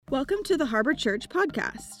Welcome to the Harbor Church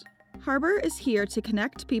podcast. Harbor is here to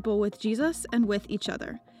connect people with Jesus and with each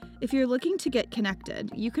other. If you're looking to get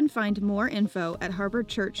connected, you can find more info at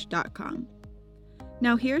harborchurch.com.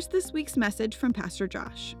 Now here's this week's message from Pastor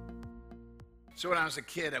Josh. So when I was a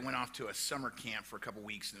kid, I went off to a summer camp for a couple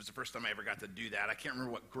weeks, and it was the first time I ever got to do that. I can't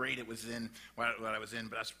remember what grade it was in, what I was in,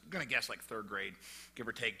 but I was going to guess like third grade, give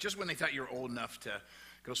or take, just when they thought you were old enough to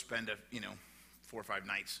go spend 4 or 5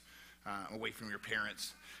 nights away from your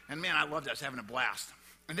parents. And man, I loved it. I was having a blast.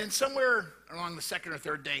 And then somewhere along the second or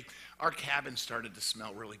third day, our cabin started to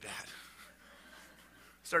smell really bad.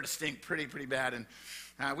 Started to stink pretty bad, and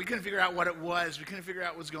we couldn't figure out what it was. We couldn't figure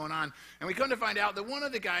out what was going on. And we come to find out that one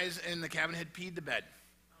of the guys in the cabin had peed the bed.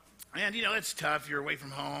 And, it's tough. You're away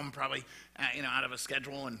from home, probably, out of a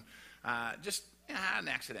schedule, and just had an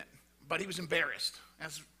accident. But he was embarrassed,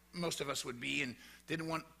 as most of us would be, and didn't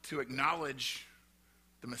want to acknowledge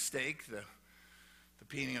the mistake, the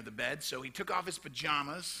peeing of the bed. So he took off his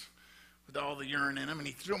pajamas with all the urine in them, and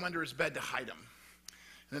he threw them under his bed to hide them.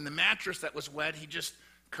 And then the mattress that was wet, he just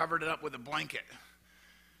covered it up with a blanket.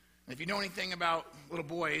 And if you know anything about little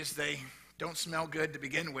boys, they don't smell good to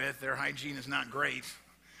begin with. Their hygiene is not great.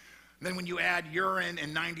 And then when you add urine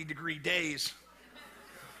and 90-degree days,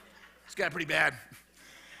 it's got pretty bad.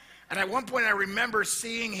 And at one point, I remember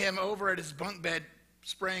seeing him over at his bunk bed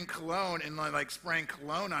spraying cologne and spraying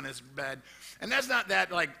cologne on his bed. And that's not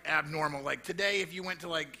that abnormal. Like today, if you went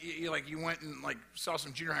to you went and saw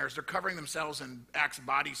some junior hires, they're covering themselves in Axe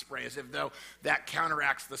body spray as if though that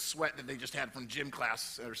counteracts the sweat that they just had from gym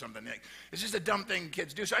class or something. It's just a dumb thing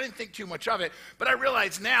kids do. So I didn't think too much of it, but I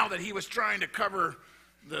realize now that he was trying to cover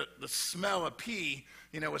the smell of pee,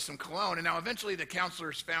 with some cologne. And now eventually the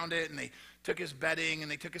counselors found it, and they took his bedding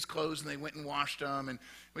and they took his clothes and they went and washed them, and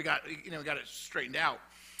we got it straightened out.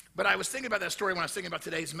 But I was thinking about that story when I was thinking about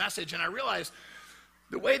today's message, and I realized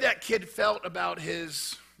the way that kid felt about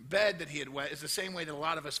his bed that he had wet is the same way that a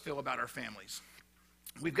lot of us feel about our families.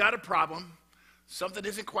 We've got a problem. Something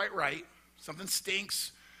isn't quite right. Something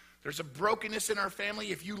stinks. There's a brokenness in our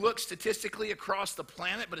family. If you look statistically across the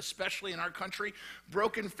planet, but especially in our country,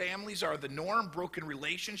 broken families are the norm. Broken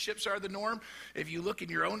relationships are the norm. If you look in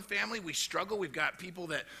your own family, we struggle. We've got people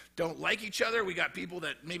that don't like each other. We got people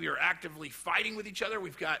that maybe are actively fighting with each other.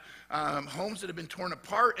 We've got homes that have been torn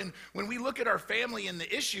apart. And when we look at our family and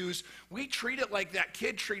the issues, we treat it like that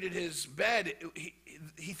kid treated his bed.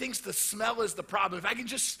 He thinks the smell is the problem. If I can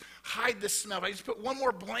just hide the smell, if I just put one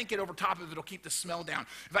more blanket over top of it, it'll keep the smell down.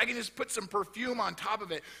 If I can just put some perfume on top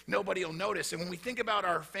of it, nobody will notice. And when we think about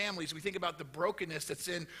our families, we think about the brokenness that's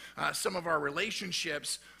in some of our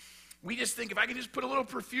relationships. We just think, if I can just put a little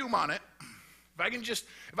perfume on it,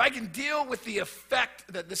 if I can deal with the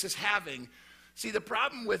effect that this is having. See, the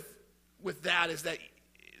problem with that is that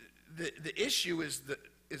the issue is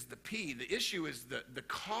the pee. The issue is the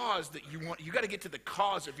cause that you want. You got to get to the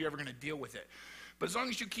cause if you're ever going to deal with it. But as long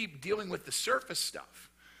as you keep dealing with the surface stuff,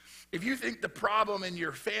 if you think the problem in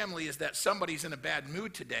your family is that somebody's in a bad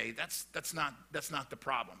mood today, that's not the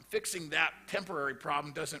problem. Fixing that temporary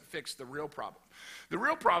problem doesn't fix the real problem. The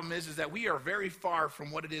real problem is that we are very far from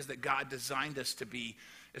what it is that God designed us to be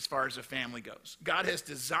as far as a family goes. God has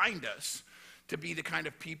designed us to be the kind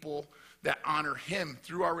of people that honor him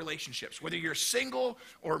through our relationships. Whether you're single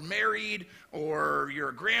or married or you're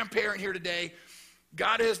a grandparent here today,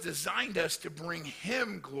 God has designed us to bring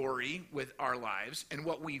him glory with our lives. And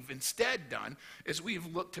what we've instead done is we've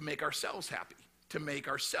looked to make ourselves happy, to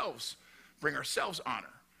bring ourselves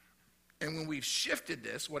honor. And when we've shifted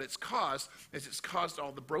this, what it's caused is it's caused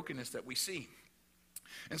all the brokenness that we see.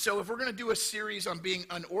 And so if we're going to do a series on being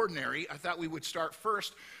unordinary, I thought we would start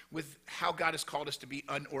first with how God has called us to be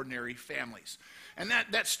unordinary families. And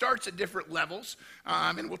that starts at different levels.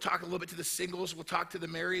 And we'll talk a little bit to the singles, we'll talk to the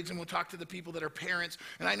marrieds, and we'll talk to the people that are parents.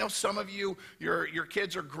 And I know some of you, your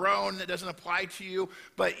kids are grown, that doesn't apply to you,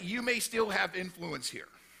 but you may still have influence here.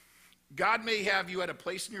 God may have you at a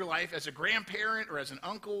place in your life as a grandparent or as an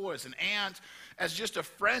uncle or as an aunt, as just a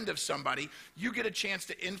friend of somebody. You get a chance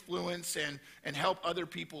to influence and help other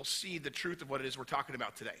people see the truth of what it is we're talking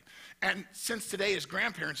about today. And since today is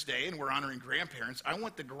Grandparents' Day and we're honoring grandparents, I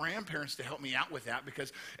want the grandparents to help me out with that,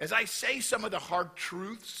 because as I say some of the hard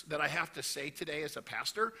truths that I have to say today as a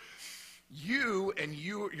pastor,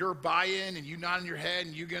 your buy-in and you nodding your head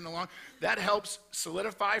and you getting along, that helps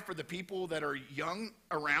solidify for the people that are young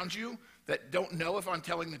around you that don't know if I'm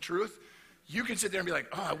telling the truth. You can sit there and be like,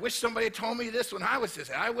 oh, I wish somebody had told me this when I was this.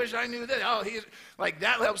 I wish I knew that. Oh,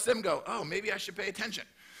 that helps them go, oh, maybe I should pay attention.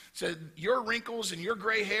 said, your wrinkles and your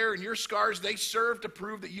gray hair and your scars, they serve to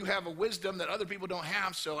prove that you have a wisdom that other people don't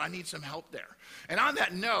have, so I need some help there. And on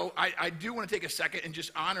that note, I do want to take a second and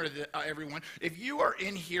just honor everyone. If you are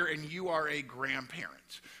in here and you are a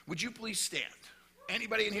grandparent, would you please stand?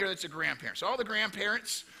 Anybody in here that's a grandparent? So all the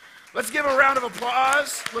grandparents, let's give a round of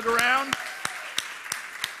applause. Look around.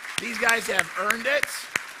 These guys have earned it.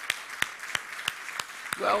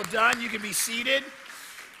 Well done. You can be seated.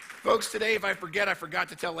 Folks, today, if I forgot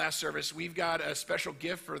to tell last service, we've got a special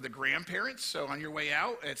gift for the grandparents. So on your way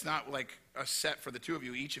out, it's not like a set for the two of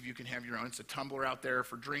you. Each of you can have your own. It's a tumbler out there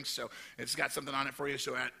for drinks, so it's got something on it for you.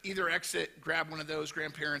 So at either exit, grab one of those.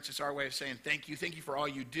 Grandparents, it's our way of saying thank you. Thank you for all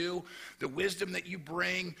you do, the wisdom that you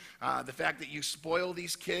bring, the fact that you spoil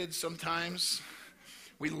these kids sometimes.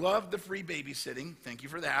 We love the free babysitting. Thank you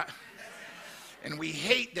for that. And we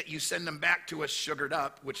hate that you send them back to us sugared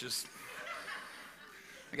up, which is...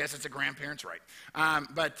 I guess it's a grandparent's right.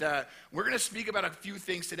 But we're going to speak about a few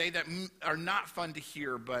things today that are not fun to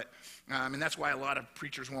hear, and that's why a lot of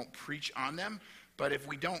preachers won't preach on them. But if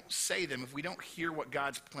we don't say them, if we don't hear what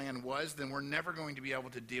God's plan was, then we're never going to be able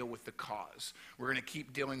to deal with the cause. We're going to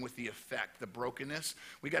keep dealing with the effect, the brokenness.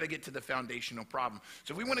 We got to get to the foundational problem.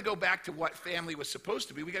 So if we want to go back to what family was supposed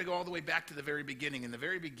to be, we got to go all the way back to the very beginning. In the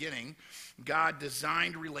very beginning, God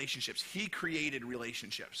designed relationships. He created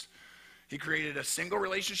relationships. He created a single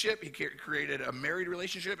relationship, he created a married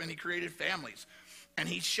relationship, and he created families. And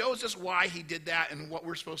he shows us why he did that and what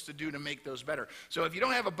we're supposed to do to make those better. So if you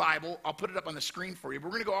don't have a Bible, I'll put it up on the screen for you. But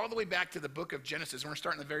we're going to go all the way back to the book of Genesis, and we're going to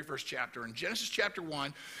start in the very first chapter. In Genesis chapter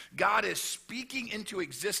 1, God is speaking into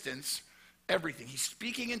existence everything. He's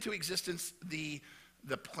speaking into existence the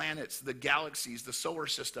planets, the galaxies, the solar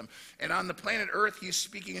system. And on the planet Earth, he's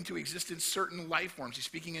speaking into existence certain life forms. He's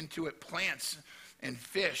speaking into it plants and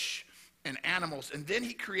fish and animals, and then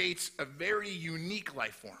he creates a very unique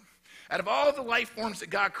life form. Out of all the life forms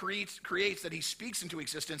that God creates that he speaks into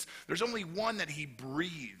existence, there's only one that he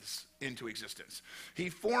breathes into existence.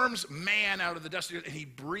 He forms man out of the dust of the earth, and he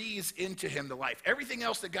breathes into him the life. Everything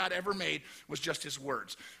else that God ever made was just his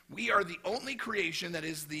words. We are the only creation that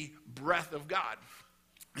is the breath of God.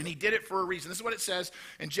 And he did it for a reason. This is what it says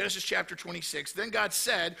in Genesis chapter 26. Then God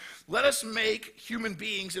said, let us make human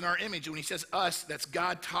beings in our image. And when he says us, that's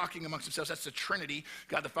God talking amongst himself. That's the Trinity,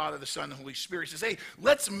 God the Father, the Son, the Holy Spirit. He says, hey,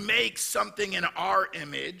 let's make something in our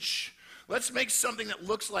image. Let's make something that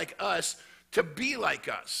looks like us to be like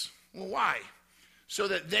us. Well, why? So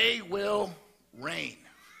that they will reign.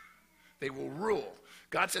 They will rule.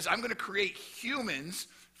 God says, I'm going to create humans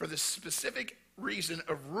for the specific reason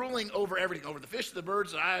of ruling over everything, over the fish, the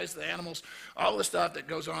birds, the eyes, the animals, all the stuff that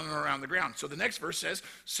goes on and around the ground. So the next verse says,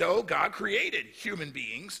 so God created human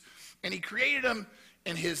beings, and he created them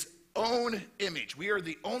in his own image. We are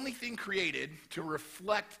the only thing created to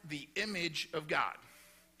reflect the image of God.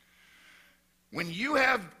 When you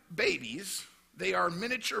have babies, they are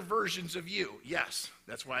miniature versions of you. Yes,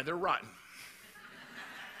 that's why they're rotten.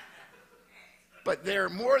 But they're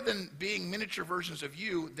more than being miniature versions of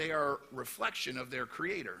you, they are a reflection of their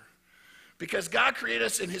creator. Because God created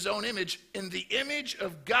us in his own image. In the image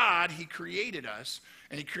of God, he created us,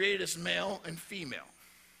 and he created us male and female.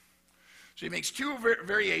 So he makes two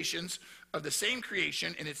variations of the same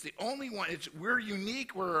creation, and it's the only one. We're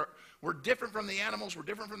unique, we're different from the animals, we're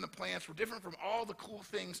different from the plants, we're different from all the cool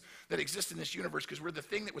things that exist in this universe, because we're the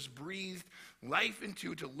thing that was breathed life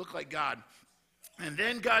into to look like God. And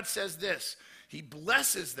then God says this. He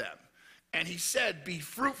blesses them, and he said, be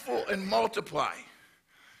fruitful and multiply.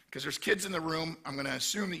 Because there's kids in the room, I'm going to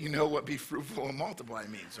assume that you know what be fruitful and multiply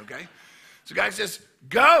means, okay? So God says,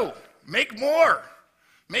 go, make more,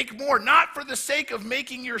 not for the sake of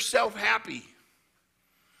making yourself happy.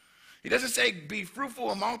 He doesn't say be fruitful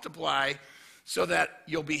and multiply so that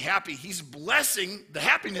you'll be happy. He's blessing, the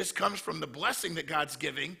happiness comes from the blessing that God's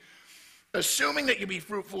giving, assuming that you be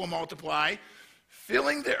fruitful and multiply,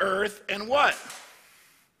 filling the earth and what?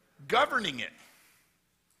 Governing it.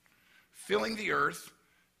 Filling the earth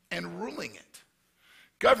and ruling it.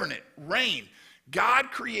 Govern it. Reign.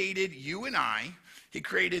 God created you and I. He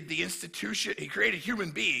created the institution. He created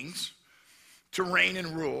human beings to reign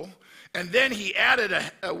and rule. And then he added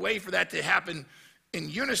a way for that to happen in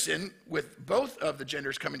unison with both of the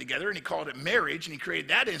genders coming together. And he called it marriage. And he created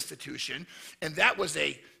that institution. And that was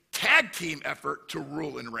a tag team effort to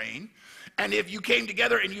rule and reign. And if you came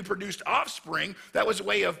together and you produced offspring, that was a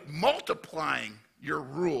way of multiplying your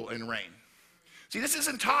rule and reign. See, this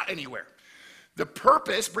isn't taught anywhere. The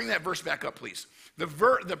purpose, bring that verse back up, please. The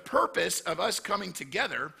purpose of us coming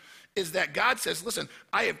together is that God says, listen,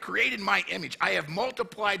 I have created my image. I have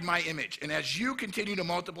multiplied my image. And as you continue to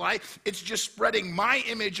multiply, it's just spreading my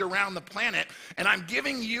image around the planet. And I'm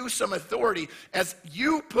giving you some authority. As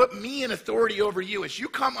you put me in authority over you, as you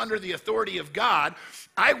come under the authority of God,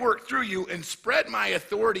 I work through you and spread my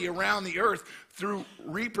authority around the earth through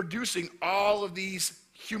reproducing all of these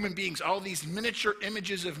human beings, all these miniature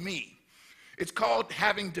images of me. It's called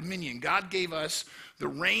having dominion. God gave us the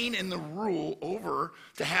reign and the rule over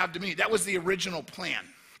to have dominion. That was the original plan.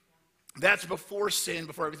 That's before sin,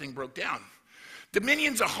 before everything broke down.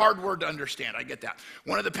 Dominion's a hard word to understand. I get that.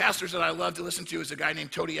 One of the pastors that I love to listen to is a guy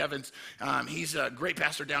named Tony Evans. He's a great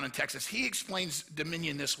pastor down in Texas. He explains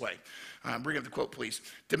dominion this way. Bring up the quote, please.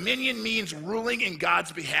 Dominion means ruling in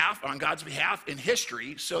God's behalf, on God's behalf in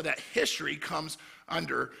history, so that history comes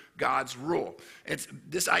under God's rule. It's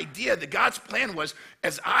this idea that God's plan was,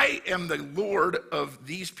 as I am the Lord of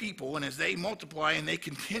these people, and as they multiply and they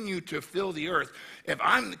continue to fill the earth, if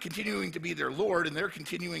I'm continuing to be their Lord and they're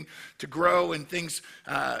continuing to grow and things,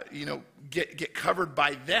 get covered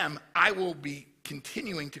by them, I will be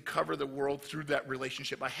continuing to cover the world through that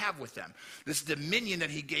relationship I have with them. This dominion that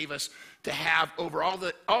he gave us to have over all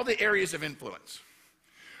the areas of influence.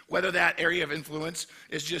 Whether that area of influence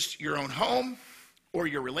is just your own home, or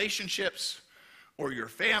your relationships, or your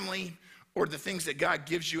family, or the things that God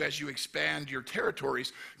gives you as you expand your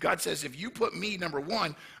territories. God says, if you put me number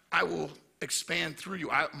one, I will expand through you.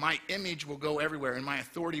 My image will go everywhere, and my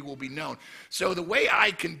authority will be known. So the way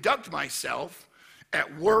I conduct myself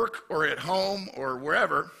at work or at home or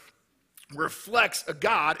wherever reflects a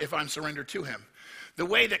God if I'm surrendered to him. The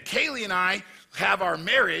way that Kaylee and I have our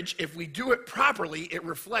marriage, if we do it properly, it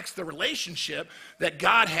reflects the relationship that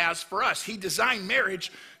God has for us. He designed marriage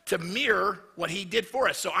to mirror what he did for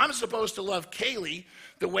us. So I'm supposed to love Kaylee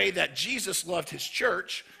the way that Jesus loved his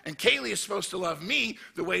church, and Kaylee is supposed to love me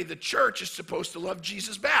the way the church is supposed to love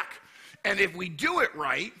Jesus back. And if we do it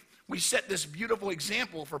right, we set this beautiful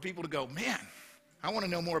example for people to go, man, I want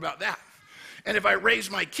to know more about that. And if I raise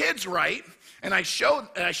my kids right, and I show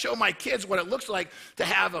my kids what it looks like to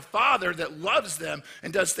have a father that loves them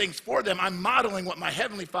and does things for them, I'm modeling what my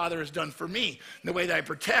Heavenly Father has done for me, the way that I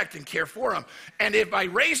protect and care for them. And if I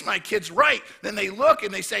raise my kids right, then they look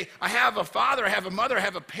and they say, I have a father, I have a mother, I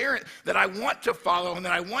have a parent that I want to follow and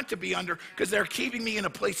that I want to be under, because they're keeping me in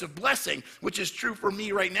a place of blessing, which is true for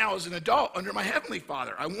me right now as an adult under my Heavenly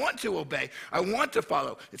Father. I want to obey. I want to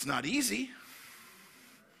follow. It's not easy.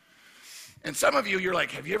 And some of you, you're like,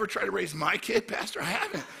 have you ever tried to raise my kid, Pastor? I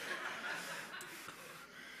haven't.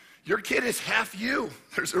 Your kid is half you.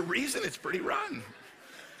 There's a reason it's pretty rotten.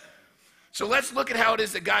 So let's look at how it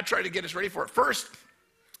is that God tried to get us ready for it. First,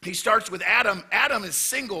 he starts with Adam. Adam is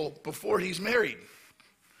single before he's married.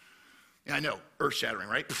 Yeah, I know, earth-shattering,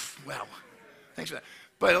 right? Wow, thanks for that.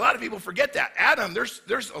 But a lot of people forget that. Adam,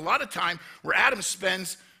 there's a lot of time where Adam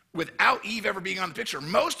spends without Eve ever being on the picture.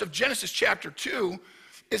 Most of Genesis chapter 2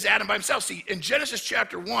 is Adam by himself. See, in Genesis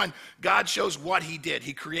chapter 1, God shows what he did.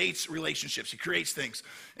 He creates relationships. He creates things.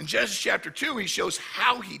 In Genesis chapter 2, he shows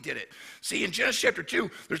how he did it. See, in Genesis chapter 2,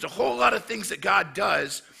 there's a whole lot of things that God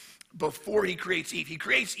does before he creates Eve. He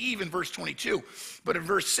creates Eve in verse 22, but in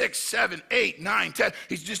verse 6, 7, 8, 9, 10,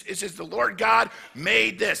 it says the Lord God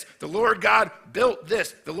made this. The Lord God built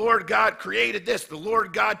this. The Lord God created this. The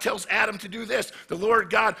Lord God tells Adam to do this. The Lord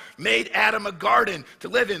God made Adam a garden to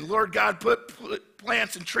live in. The Lord God put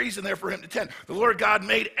plants and trees in there for him to tend. The Lord God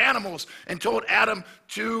made animals and told Adam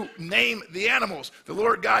to name the animals. The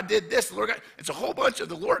Lord God did this. The Lord God, it's a whole bunch of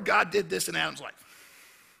the Lord God did this in Adam's life.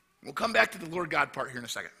 We'll come back to the Lord God part here in a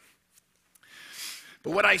second.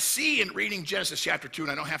 But what I see in reading Genesis chapter 2,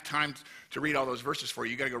 and I don't have time to read all those verses for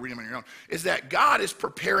you, you got to go read them on your own, is that God is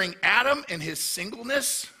preparing Adam in his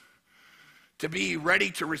singleness to be ready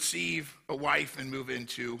to receive a wife and move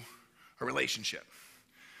into a relationship.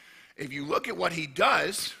 If you look at what he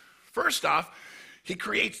does, first off, he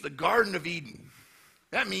creates the Garden of Eden.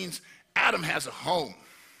 That means Adam has a home,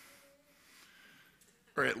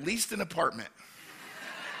 or at least an apartment.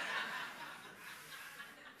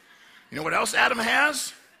 You know what else Adam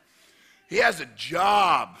has? He has a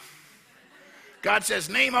job. God says,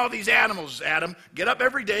 name all these animals, Adam. Get up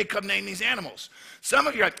every day, come name these animals. Some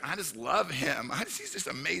of you are like, I just love him. He's just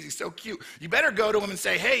amazing, so cute. You better go to him and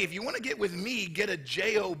say, hey, if you want to get with me, get a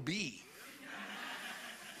J-O-B.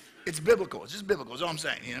 It's biblical. It's just biblical is all I'm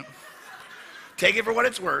saying, you know. Take it for what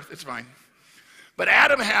it's worth. It's fine. But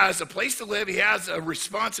Adam has a place to live. He has a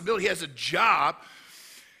responsibility. He has a job.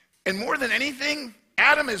 And more than anything,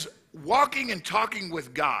 Adam is walking and talking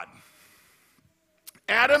with God.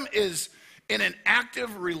 Adam is in an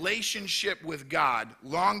active relationship with God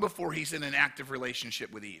long before he's in an active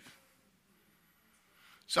relationship with Eve.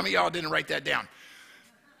 Some of y'all didn't write that down.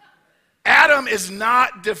 Adam is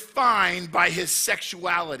not defined by his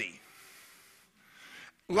sexuality.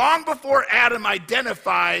 Long before Adam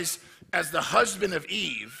identifies as the husband of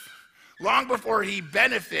Eve, long before he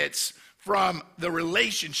benefits from the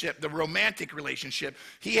relationship, the romantic relationship,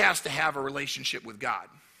 he has to have a relationship with God.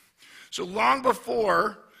 So long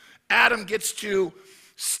before Adam gets to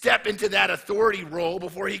step into that authority role,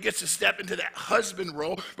 before he gets to step into that husband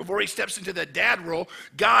role, before he steps into that dad role,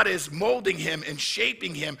 God is molding him and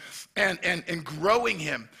shaping him and growing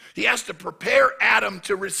him. He has to prepare Adam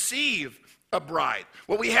to receive a bride.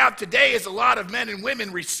 What we have today is a lot of men and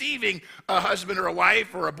women receiving a husband or a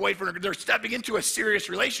wife or a boyfriend. They're stepping into a serious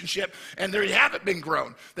relationship and they haven't been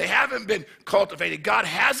grown. They haven't been cultivated. God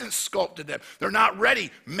hasn't sculpted them. They're not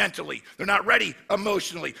ready mentally. They're not ready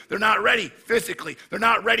emotionally. They're not ready physically. They're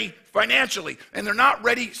not ready financially. And they're not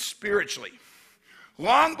ready spiritually.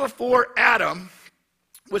 Long before Adam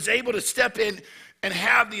was able to step in and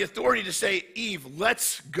have the authority to say, Eve,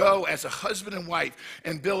 let's go as a husband and wife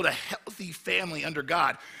and build a healthy family under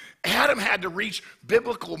God. Adam had to reach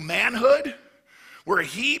biblical manhood where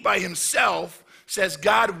he by himself says,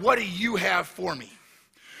 God, what do you have for me?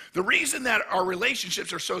 The reason that our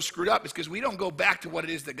relationships are so screwed up is because we don't go back to what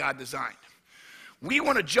it is that God designed. We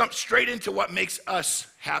want to jump straight into what makes us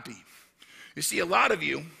happy. You see, a lot of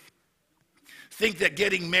you think that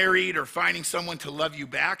getting married or finding someone to love you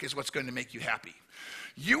back is what's going to make you happy.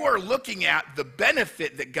 You are looking at the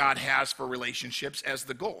benefit that God has for relationships as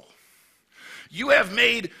the goal. You have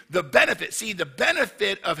made the benefit. See, the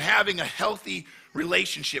benefit of having a healthy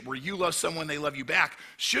relationship where you love someone, they love you back,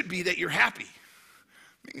 should be that you're happy.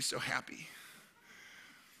 Make me so happy.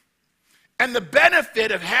 And the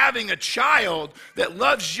benefit of having a child that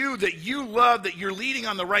loves you, that you love, that you're leading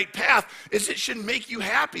on the right path, is it should make you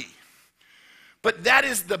happy. But that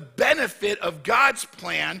is the benefit of God's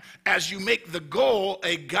plan as you make the goal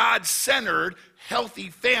a God-centered, healthy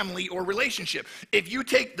family or relationship. If you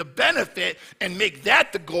take the benefit and make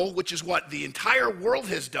that the goal, which is what the entire world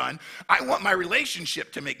has done, I want my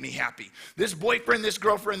relationship to make me happy. This boyfriend, this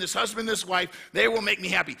girlfriend, this husband, this wife, they will make me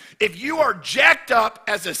happy. If you are jacked up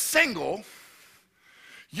as a single,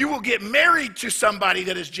 you will get married to somebody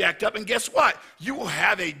that is jacked up, and guess what? You will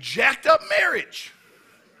have a jacked up marriage.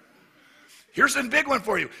 Here's a big one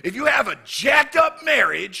for you. If you have a jacked up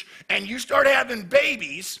marriage and you start having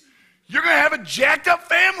babies, you're going to have a jacked up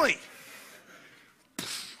family.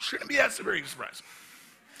 Shouldn't be that very surprising.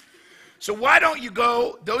 So why don't you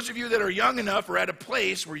go, those of you that are young enough or at a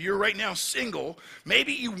place where you're right now single,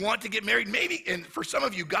 maybe you want to get married, maybe, and for some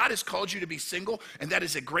of you, God has called you to be single, and that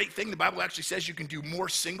is a great thing. The Bible actually says you can do more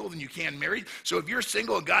single than you can married. So if you're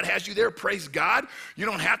single and God has you there, praise God. You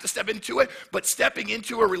don't have to step into it, but stepping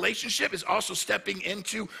into a relationship is also stepping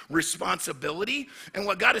into responsibility. And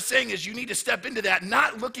what God is saying is you need to step into that,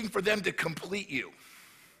 not looking for them to complete you.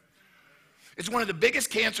 It's one of the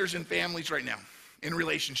biggest cancers in families right now, in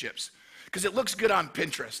relationships. Because it looks good on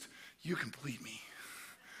Pinterest. You complete me.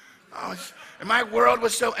 Oh, and my world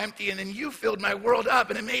was so empty, and then you filled my world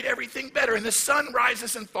up, and it made everything better. And the sun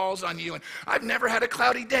rises and falls on you, and I've never had a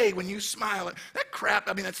cloudy day when you smile. That crap,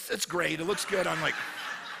 I mean, that's great. It looks good on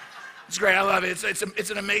it's great. I love it.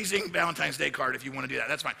 It's an amazing Valentine's Day card if you want to do that.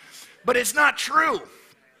 That's fine. But it's not true.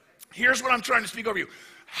 Here's what I'm trying to speak over you.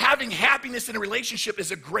 Having happiness in a relationship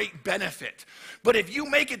is a great benefit. But if you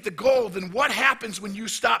make it the goal, then what happens when you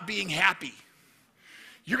stop being happy?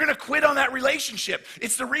 You're going to quit on that relationship.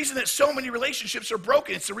 It's the reason that so many relationships are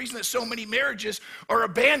broken. It's the reason that so many marriages are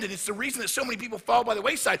abandoned. It's the reason that so many people fall by the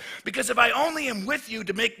wayside. Because if I only am with you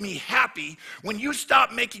to make me happy, when you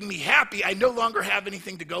stop making me happy, I no longer have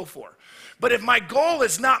anything to go for. But if my goal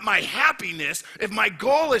is not my happiness, if my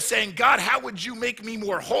goal is saying, God, how would you make me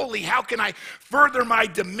more holy? How can I further my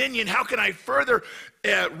dominion? How can I further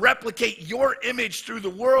replicate your image through the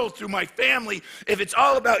world, through my family? If it's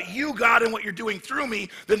all about you, God, and what you're doing through me,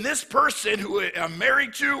 then this person who I'm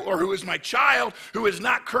married to or who is my child, who is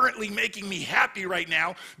not currently making me happy right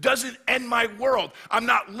now, doesn't end my world. I'm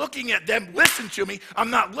not looking at them, listen to me, I'm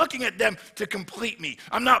not looking at them to complete me.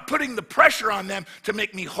 I'm not putting the pressure on them to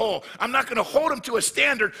make me whole. I'm not going to hold them to a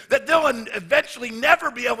standard that they'll eventually never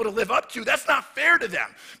be able to live up to. That's not fair to them.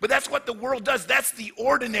 But that's what the world does. That's the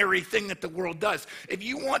ordinary thing that the world does. If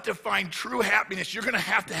you want to find true happiness, you're going to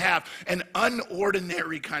have an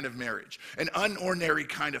unordinary kind of marriage, an unordinary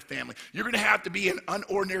kind of family. You're going to have to be an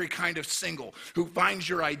unordinary kind of single who finds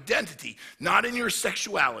your identity, not in your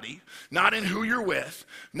sexuality, not in who you're with,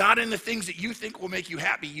 not in the things that you think will make you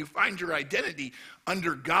happy. You find your identity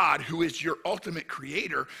under God, who is your ultimate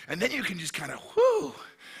creator, and then you can just kind of,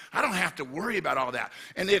 I don't have to worry about all that.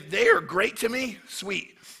 And if they are great to me,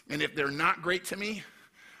 sweet. And if they're not great to me,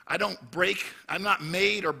 I'm not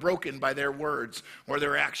made or broken by their words or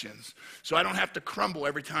their actions. So I don't have to crumble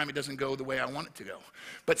every time it doesn't go the way I want it to go.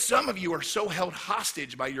 But some of you are so held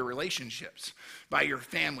hostage by your relationships, by your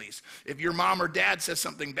families. If your mom or dad says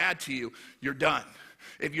something bad to you, you're done.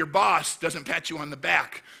 If your boss doesn't pat you on the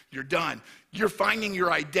back, you're done. You're finding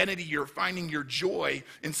your identity, you're finding your joy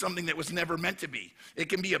in something that was never meant to be. It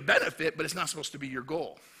can be a benefit, but it's not supposed to be your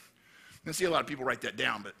goal. I see a lot of people write that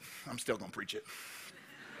down, but I'm still going to preach it.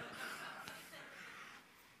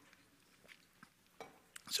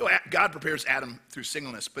 So God prepares Adam through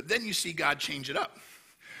singleness, but then you see God change it up.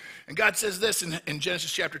 And God says this in Genesis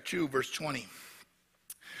chapter 2, verse 20.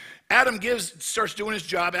 Adam starts doing his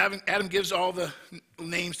job. Adam gives all the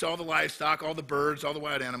names to all the livestock, all the birds, all the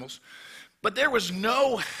wild animals. But there was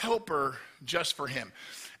no helper just for him.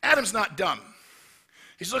 Adam's not dumb.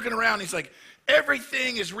 He's looking around, he's like,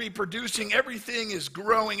 everything is reproducing, everything is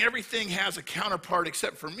growing, everything has a counterpart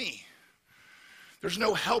except for me. There's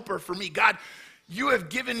no helper for me. God, you have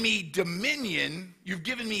given me dominion, you've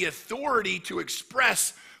given me authority to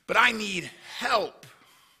express, but I need help.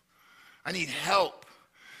 I need help.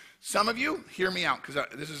 Some of you, hear me out, because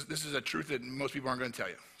this is a truth that most people aren't going to tell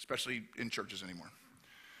you, especially in churches anymore.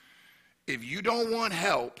 If you don't want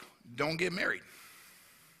help, don't get married.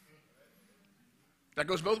 That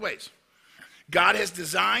goes both ways. God has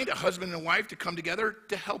designed a husband and a wife to come together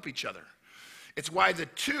to help each other. It's why the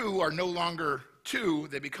two are no longer two,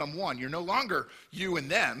 they become one. You're no longer you and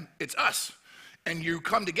them, it's us. And you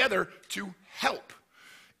come together to help.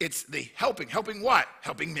 It's the helping. Helping what?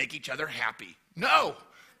 Helping make each other happy. No,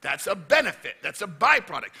 that's a benefit. That's a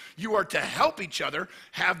byproduct. You are to help each other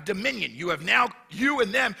have dominion. You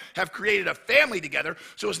and them have created a family together.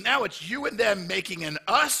 So now it's you and them making an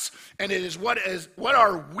us, and it is what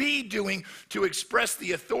are we doing to express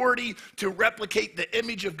the authority to replicate the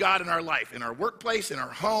image of God in our life, in our workplace, in our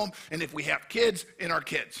home, and if we have kids, in our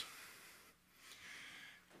kids.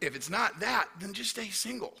 If it's not that, then just stay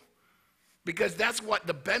single. Because that's what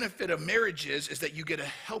the benefit of marriage is that you get a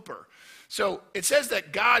helper. So it says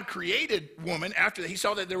that God created woman after that. He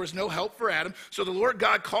saw that there was no help for Adam. So the Lord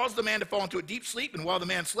God caused the man to fall into a deep sleep. And while the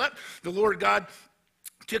man slept, the Lord God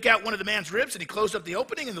took out one of the man's ribs and he closed up the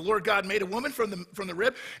opening. And the Lord God made a woman from the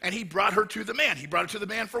rib and he brought her to the man. He brought her to the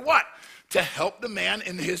man for what? To help the man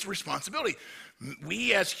in his responsibility.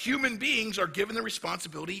 We as human beings are given the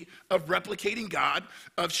responsibility of replicating God,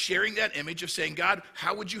 of sharing that image, of saying, God,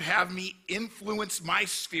 how would you have me influence my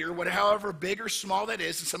sphere, however big or small that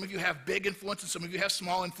is? And some of you have big influence and some of you have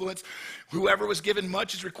small influence. Whoever was given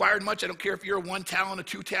much is required much. I don't care if you're a 1 talent, a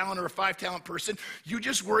 2 talent, or a 5 talent person. You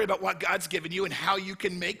just worry about what God's given you and how you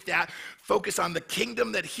can make that focus on the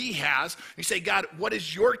kingdom that he has. You say, God, what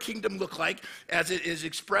does your kingdom look like as it is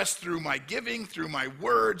expressed through my giving, through my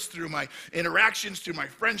words, through my interactions, through my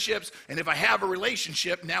friendships, and if I have a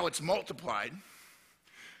relationship, now it's multiplied.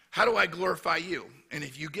 How do I glorify you? And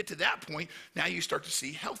if you get to that point, now you start to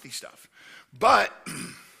see healthy stuff. But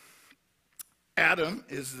Adam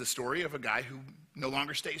is the story of a guy who no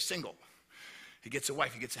longer stays single. He gets a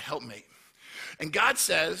wife, he gets a helpmate. And God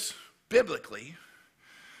says, biblically,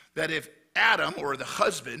 that if Adam, or the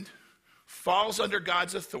husband, falls under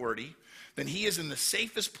God's authority, then he is in the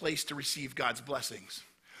safest place to receive God's blessings.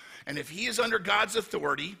 And if he is under God's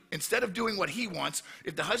authority, instead of doing what he wants,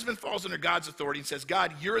 if the husband falls under God's authority and says,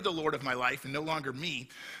 God, you're the Lord of my life and no longer me,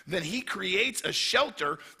 then he creates a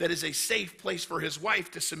shelter that is a safe place for his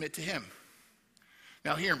wife to submit to him.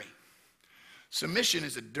 Now hear me. Submission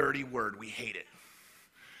is a dirty word. We hate it.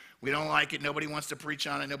 We don't like it. Nobody wants to preach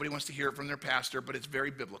on it. Nobody wants to hear it from their pastor, but it's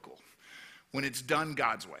very biblical. When it's done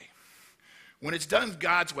God's way. When it's done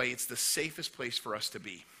God's way, it's the safest place for us to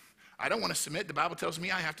be. I don't want to submit. The Bible tells me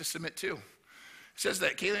I have to submit too. It says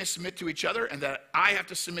that Kayla and I submit to each other and that I have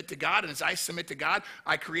to submit to God. And as I submit to God,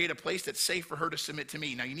 I create a place that's safe for her to submit to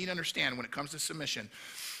me. Now, you need to understand when it comes to submission,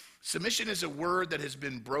 submission is a word that has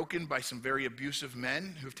been broken by some very abusive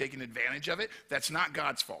men who've taken advantage of it. That's not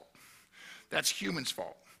God's fault. That's humans'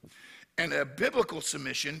 fault. And a biblical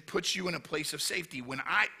submission puts you in a place of safety.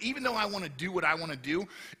 Even though I want to do what I want to do,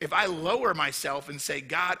 if I lower myself and say,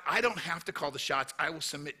 God, I don't have to call the shots, I will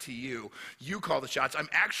submit to you. You call the shots. I'm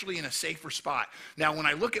actually in a safer spot. Now, when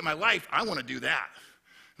I look at my life, I want to do that.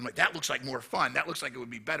 I'm like, that looks like more fun. That looks like it would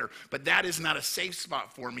be better. But that is not a safe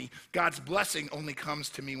spot for me. God's blessing only comes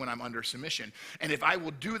to me when I'm under submission. And if I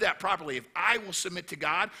will do that properly, if I will submit to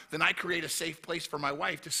God, then I create a safe place for my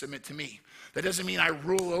wife to submit to me. That doesn't mean I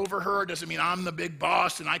rule over her. It doesn't mean I'm the big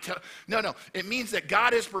boss and I tell. No. It means that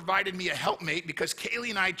God has provided me a helpmate because Kaylee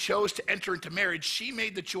and I chose to enter into marriage. She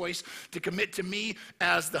made the choice to commit to me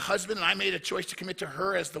as the husband, and I made a choice to commit to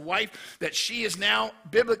her as the wife. That she is now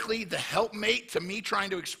biblically the helpmate to me trying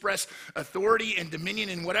to express authority and dominion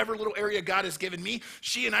in whatever little area God has given me.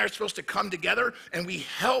 She and I are supposed to come together and we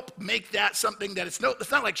help make that something that it's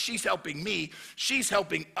not like she's helping me, she's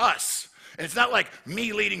helping us. And it's not like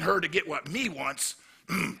me leading her to get what me wants.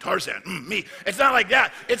 Tarzan, me. It's not like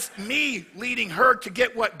that. It's me leading her to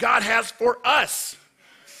get what God has for us.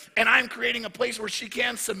 And I'm creating a place where she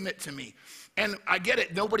can submit to me. And I get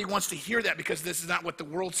it. Nobody wants to hear that because this is not what the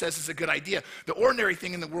world says is a good idea. The ordinary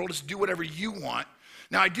thing in the world is do whatever you want.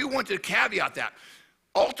 Now, I do want to caveat that.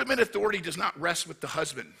 Ultimate authority does not rest with the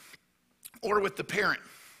husband or with the parent.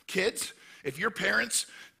 Kids, if your parents,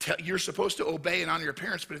 you're supposed to obey and honor your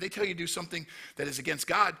parents, but if they tell you to do something that is against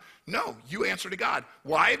God, no, you answer to God.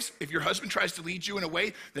 Wives, if your husband tries to lead you in a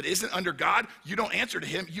way that isn't under God, you don't answer to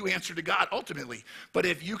him, you answer to God ultimately. But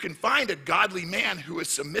if you can find a godly man who is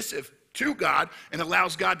submissive to God and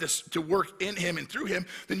allows God to work in him and through him,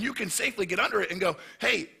 then you can safely get under it and go,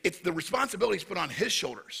 hey, it's the responsibility's put on his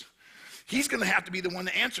shoulders. He's going to have to be the one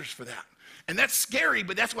that answers for that. And that's scary,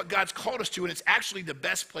 but that's what God's called us to, and it's actually the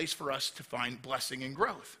best place for us to find blessing and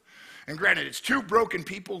growth. And granted, it's two broken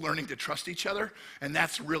people learning to trust each other, and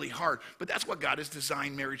that's really hard. But that's what God has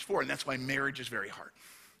designed marriage for, and that's why marriage is very hard.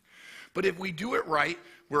 But if we do it right,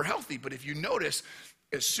 we're healthy. But if you notice,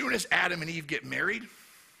 as soon as Adam and Eve get married,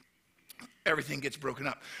 everything gets broken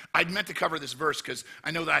up. I meant to cover this verse because I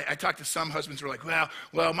know that I talked to some husbands who are like,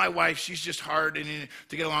 well, my wife, she's just hard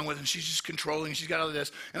to get along with, and she's just controlling, she's got all of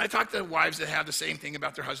this. And I talked to wives that have the same thing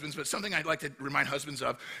about their husbands, but something I'd like to remind husbands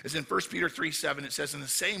of is in 1 Peter 3:7, it says, in the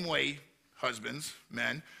same way, husbands,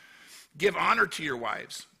 men, give honor to your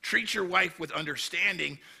wives. Treat your wife with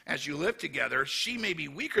understanding as you live together. She may be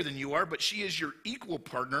weaker than you are, but she is your equal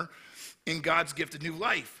partner in God's gift of new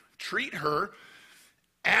life. Treat her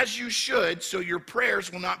as you should, so your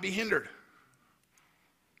prayers will not be hindered.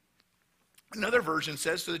 Another version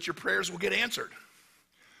says, so that your prayers will get answered.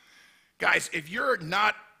 Guys, if you're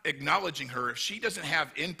not acknowledging her, if she doesn't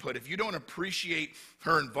have input, if you don't appreciate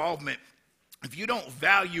her involvement, if you don't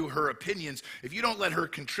value her opinions, if you don't let her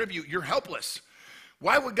contribute, you're helpless.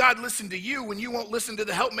 Why would God listen to you when you won't listen to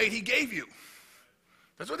the helpmate he gave you?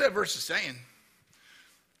 That's what that verse is saying.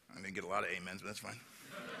 I didn't get a lot of amens, but that's fine.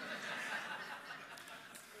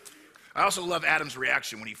 I also love Adam's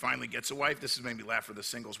reaction when he finally gets a wife. This has made me laugh for the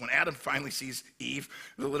singles. When Adam finally sees Eve,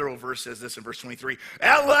 the literal verse says this in verse 23,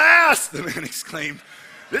 "At last," the man exclaimed,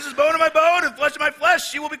 "this is bone of my bone and flesh of my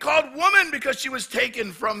flesh. She will be called woman because she was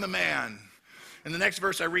taken from the man." In the next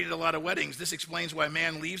verse, I read at a lot of weddings. This explains why a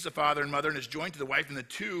man leaves the father and mother and is joined to the wife, and the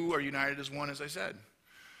two are united as one, as I said.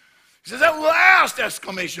 He says, "At last!"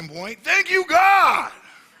 exclamation point. Thank you, God.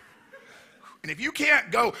 And if you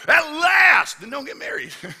can't go, "At last," then don't get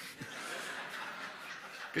married.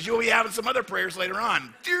 Because you'll be having some other prayers later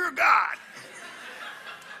on. Dear God.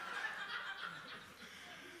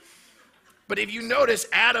 But if you notice,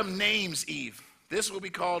 Adam names Eve. This will be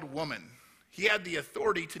called woman. He had the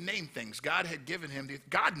authority to name things. God had given him,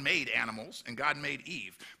 God made animals and God made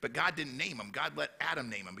Eve. But God didn't name them. God let Adam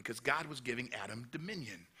name them because God was giving Adam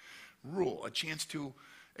dominion, rule, a chance to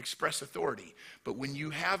express authority. But when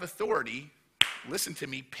you have authority, listen to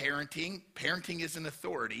me, parenting is an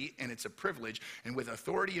authority and it's a privilege, and with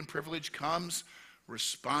authority and privilege comes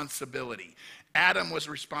responsibility. Adam was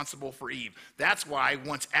responsible for Eve. That's why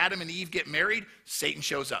once Adam and Eve get married, Satan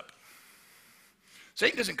shows up.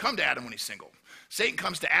 Satan doesn't come to Adam when he's single. Satan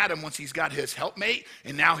comes to Adam once he's got his helpmate,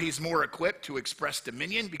 and now he's more equipped to express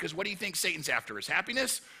dominion, because what do you think Satan's after? His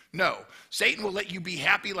happiness? No. Satan will let you be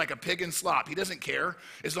happy like a pig in slop. He doesn't care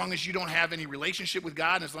as long as you don't have any relationship with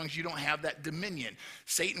God and as long as you don't have that dominion.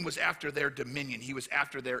 Satan was after their dominion. He was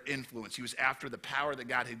after their influence. He was after the power that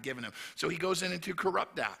God had given him. So he goes in to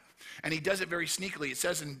corrupt that. And he does it very sneakily. It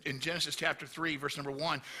says in Genesis chapter 3, verse number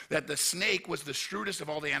 1, that the snake was the shrewdest of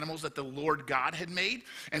all the animals that the Lord God had made.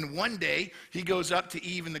 And one day, he goes up to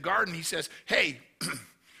Eve in the garden. He says, "Hey,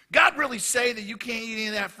 God really say that you can't eat any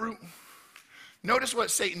of that fruit?" Notice what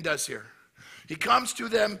Satan does here. He comes to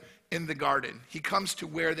them in the garden. He comes to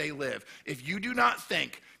where they live. If you do not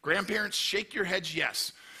think, grandparents, shake your heads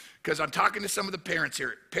yes. because I'm talking to some of the parents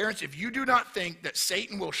here. Parents, if you do not think that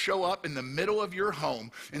Satan will show up in the middle of your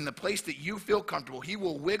home, in the place that you feel comfortable, he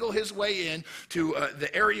will wiggle his way in to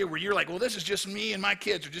the area where you're like, well, this is just me and my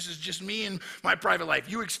kids, or this is just me and my private life.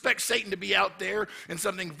 You expect Satan to be out there in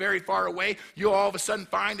something very far away. You'll all of a sudden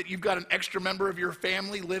find that you've got an extra member of your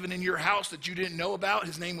family living in your house that you didn't know about.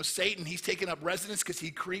 His name was Satan. He's taken up residence because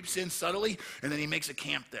he creeps in subtly, and then he makes a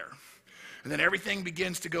camp there. And then everything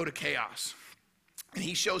begins to go to chaos. And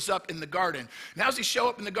he shows up in the garden. And how does he show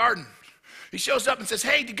up in the garden? He shows up and says,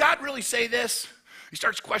 hey, did God really say this? He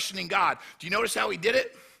starts questioning God. Do you notice how he did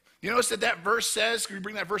it? You notice that verse says, can we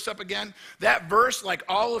bring that verse up again? That verse, like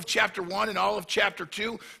all of chapter 1 and all of chapter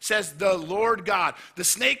 2, says the Lord God. The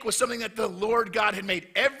snake was something that the Lord God had made.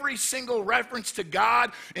 Every single reference to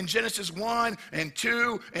God in Genesis 1 and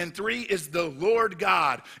 2 and 3 is the Lord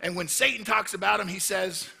God. And when Satan talks about him, he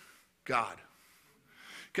says, God.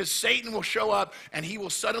 Because Satan will show up and he will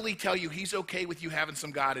subtly tell you he's okay with you having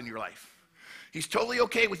some God in your life. He's totally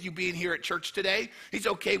okay with you being here at church today. He's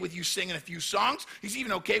okay with you singing a few songs. He's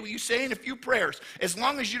even okay with you saying a few prayers, as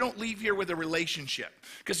long as you don't leave here with a relationship.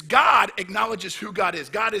 Because God acknowledges who God is.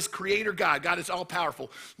 God is creator God. God is all powerful.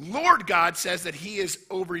 Lord God says that he is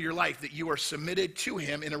over your life, that you are submitted to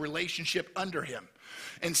him in a relationship under him.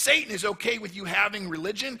 And Satan is okay with you having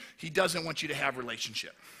religion. He doesn't want you to have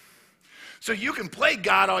relationship. So you can play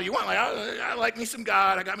God all you want. Like, I like me some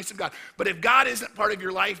God. I got me some God. But if God isn't part of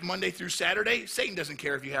your life Monday through Saturday, Satan doesn't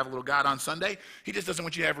care if you have a little God on Sunday. He just doesn't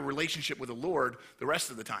want you to have a relationship with the Lord the rest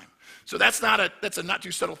of the time. So that's a not too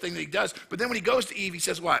subtle thing that he does. But then when he goes to Eve, he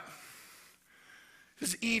says what? He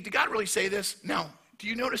says, Eve, did God really say this? Now, do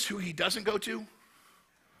you notice who he doesn't go to?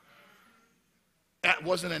 That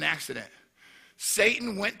wasn't an accident.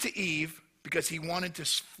 Satan went to Eve because he wanted to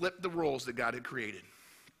flip the roles that God had created.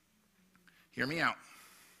 Hear me out.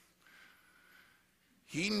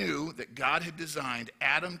 He knew that God had designed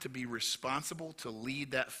Adam to be responsible to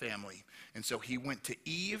lead that family. And so he went to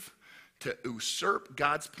Eve to usurp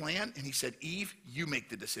God's plan. And he said, Eve, you make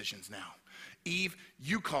the decisions now. Eve,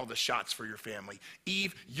 you call the shots for your family.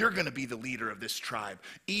 Eve, you're going to be the leader of this tribe.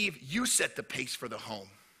 Eve, you set the pace for the home.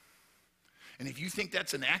 And if you think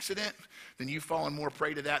that's an accident, then you've fallen more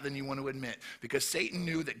prey to that than you want to admit. Because Satan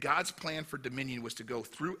knew that God's plan for dominion was to go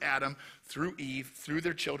through Adam, through Eve, through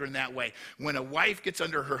their children that way. When a wife gets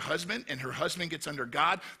under her husband and her husband gets under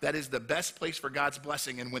God, that is the best place for God's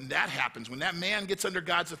blessing. And when that happens, when that man gets under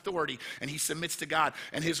God's authority and he submits to God,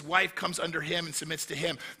 and his wife comes under him and submits to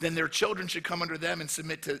him, then their children should come under them and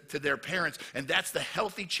submit to their parents. And that's the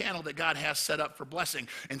healthy channel that God has set up for blessing.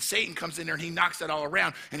 And Satan comes in there and he knocks that all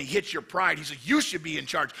around and he hits your pride. He's like, you should be in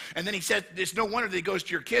charge. And then he said, it's no wonder that he goes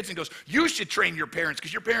to your kids and goes, you should train your parents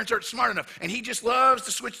because your parents aren't smart enough. And he just loves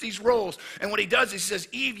to switch these roles. And what he does is he says,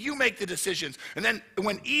 Eve, you make the decisions. And then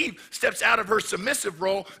when Eve steps out of her submissive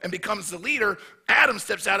role and becomes the leader, Adam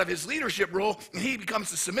steps out of his leadership role and he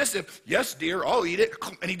becomes the submissive. Yes, dear, I'll eat it.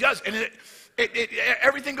 And he does. And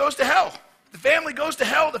everything goes to hell. The family goes to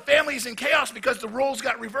hell. The family is in chaos because the roles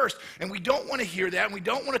got reversed. And we don't want to hear that, and we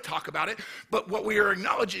don't want to talk about it. But what we are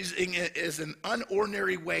acknowledging is an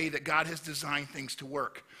unordinary way that God has designed things to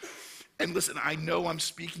work. And listen, I know I'm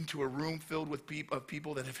speaking to a room filled with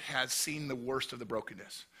people that have seen the worst of the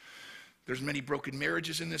brokenness. There's many broken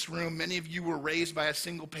marriages in this room. Many of you were raised by a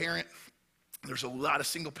single parent. There's a lot of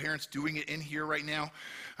single parents doing it in here right now,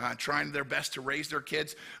 trying their best to raise their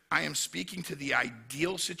kids. I am speaking to the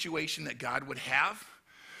ideal situation that God would have.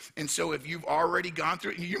 And so if you've already gone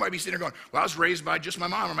through it, you might be sitting there going, well, I was raised by just my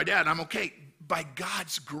mom or my dad, and I'm okay. By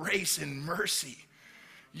God's grace and mercy,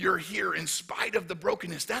 you're here in spite of the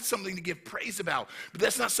brokenness. That's something to give praise about. But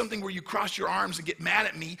that's not something where you cross your arms and get mad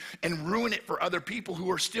at me and ruin it for other people who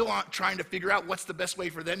are still trying to figure out what's the best way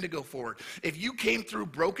for them to go forward. If you came through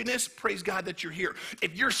brokenness, praise God that you're here.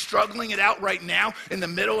 If you're struggling it out right now in the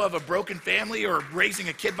middle of a broken family or raising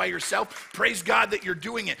a kid by yourself, praise God that you're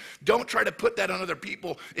doing it. Don't try to put that on other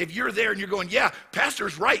people. If you're there and you're going, yeah,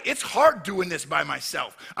 pastor's right. It's hard doing this by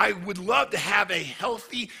myself. I would love to have a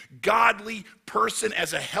healthy, godly person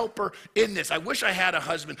as a helper in this. I wish I had a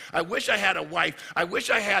husband. I wish I had a wife. I wish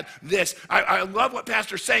I had this. I love what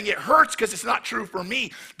Pastor's saying. It hurts because it's not true for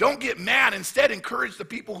me. Don't get mad. Instead, encourage the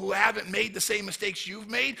people who haven't made the same mistakes you've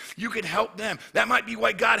made. You can help them. That might be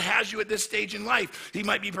why God has you at this stage in life. He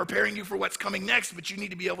might be preparing you for what's coming next, but you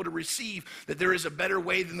need to be able to receive that there is a better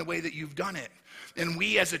way than the way that you've done it. And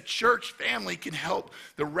we as a church family can help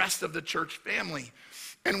the rest of the church family.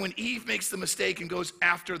 And when Eve makes the mistake and goes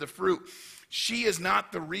after the fruit, she is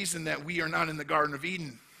not the reason that we are not in the Garden of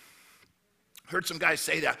Eden. Heard some guys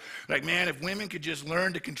say that. Like, man, if women could just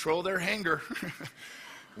learn to control their anger,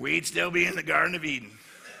 we'd still be in the Garden of Eden.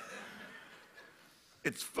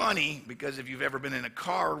 it's funny because if you've ever been in a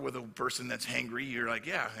car with a person that's hangry, you're like,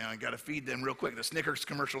 yeah, I got to feed them real quick. The Snickers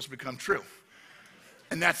commercials become true.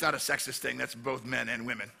 And that's not a sexist thing. That's both men and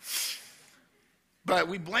women. But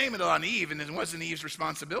we blame it on Eve, and it wasn't Eve's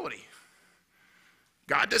responsibility.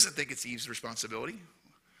 God doesn't think it's Eve's responsibility.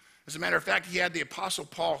 As a matter of fact, he had the Apostle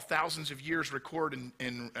Paul thousands of years record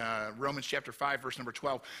in Romans chapter 5, verse number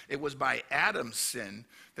 12. It was by Adam's sin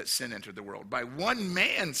that sin entered the world. By one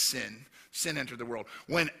man's sin entered the world.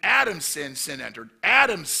 When Adam sinned, sin entered.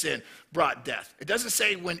 Adam's sin brought death. It doesn't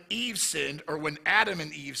say when Eve sinned or when Adam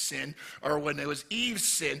and Eve sinned or when it was Eve's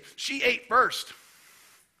sin. She ate first.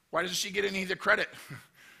 Why doesn't she get any of the credit,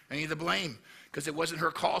 any of the blame? Because it wasn't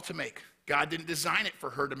her call to make. God didn't design it for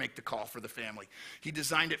her to make the call for the family. He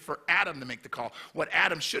designed it for Adam to make the call. What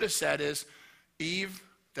Adam should have said is, Eve,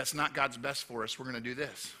 that's not God's best for us. We're going to do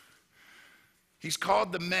this. He's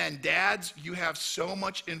called the men. Dads, you have so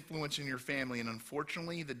much influence in your family, and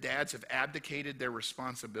unfortunately, the dads have abdicated their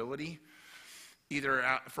responsibility, either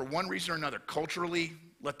for one reason or another. Culturally,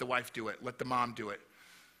 let the wife do it. Let the mom do it.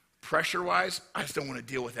 Pressure-wise, I just don't want to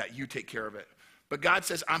deal with that. You take care of it. But God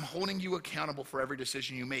says, I'm holding you accountable for every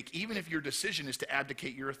decision you make, even if your decision is to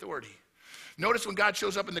abdicate your authority. Notice when God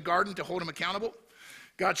shows up in the garden to hold him accountable,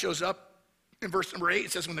 God shows up in verse number 8.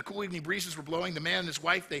 It says, when the cool evening breezes were blowing, the man and his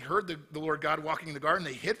wife, they heard the Lord God walking in the garden.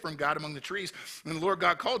 They hid from God among the trees. And the Lord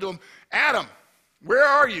God called to him, Adam, where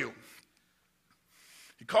are you?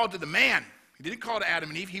 He called to the man. He didn't call to Adam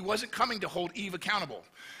and Eve. He wasn't coming to hold Eve accountable.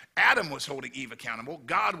 Adam was holding Eve accountable.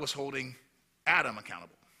 God was holding Adam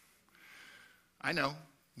accountable. I know,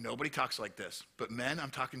 nobody talks like this, but men, I'm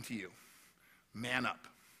talking to you. Man up.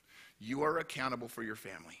 You are accountable for your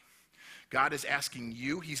family. God is asking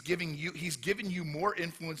you, he's given you more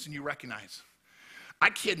influence than you recognize.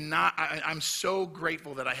 I'm so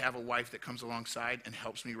grateful that I have a wife that comes alongside and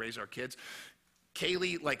helps me raise our kids.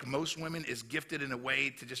 Kaylee, like most women, is gifted in a way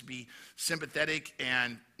to just be sympathetic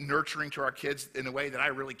and nurturing to our kids in a way that I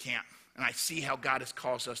really can't. And I see how God has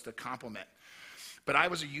caused us to complement. But I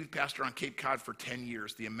was a youth pastor on Cape Cod for 10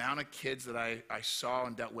 years. The amount of kids that I saw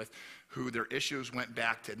and dealt with who their issues went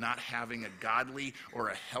back to not having a godly or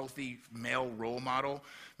a healthy male role model,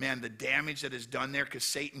 man, the damage that is done there, because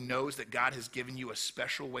Satan knows that God has given you a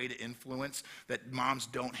special way to influence that moms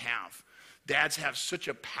don't have. Dads have such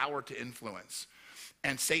a power to influence.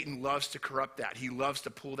 And Satan loves to corrupt that. He loves to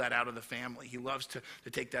pull that out of the family. He loves to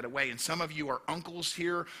take that away. And some of you are uncles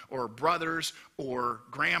here or brothers or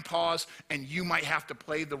grandpas, and you might have to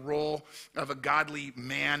play the role of a godly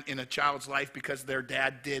man in a child's life because their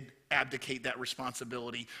dad did abdicate that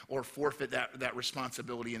responsibility or forfeit that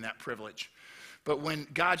responsibility and that privilege. But when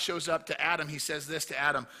God shows up to Adam, he says this to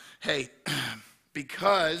Adam, hey,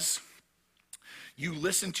 because you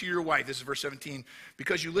listened to your wife, this is verse 17,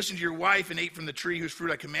 because you listened to your wife and ate from the tree whose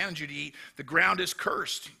fruit I commanded you to eat, the ground is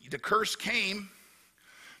cursed. The curse came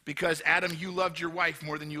because, Adam, you loved your wife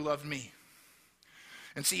more than you loved me.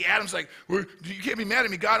 And see, Adam's like, well, you can't be mad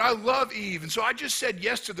at me, God, I love Eve. And so I just said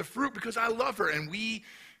yes to the fruit because I love her. And we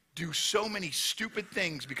do so many stupid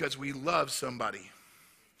things because we love somebody.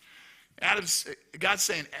 God's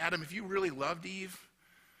saying, Adam, if you really loved Eve,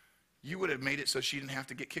 you would have made it so she didn't have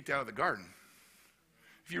to get kicked out of the garden.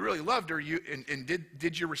 If you really loved her and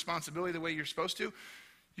did your responsibility the way you're supposed to,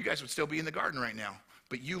 you guys would still be in the garden right now.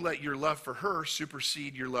 But you let your love for her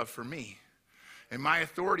supersede your love for me. And my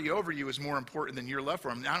authority over you is more important than your love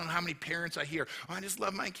for him. I don't know how many parents I hear, oh, I just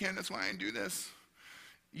love my kid, that's why I do this.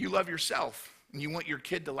 You love yourself, and you want your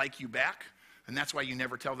kid to like you back, and that's why you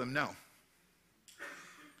never tell them no.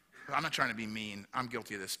 I'm not trying to be mean. I'm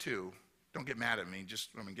guilty of this too. Don't get mad at me.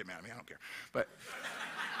 Get mad at me. I don't care. But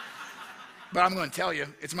I'm going to tell you,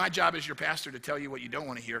 it's my job as your pastor to tell you what you don't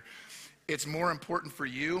want to hear. It's more important for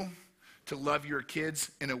you to love your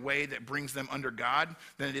kids in a way that brings them under God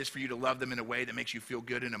than it is for you to love them in a way that makes you feel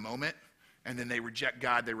good in a moment. And then they reject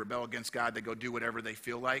God, they rebel against God, they go do whatever they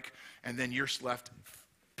feel like, and then you're left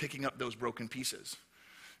picking up those broken pieces.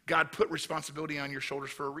 God put responsibility on your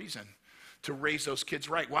shoulders for a reason, to raise those kids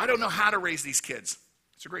right. Well, I don't know how to raise these kids.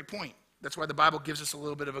 It's a great point. That's why the Bible gives us a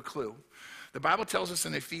little bit of a clue. The Bible tells us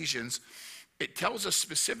in Ephesians, it tells us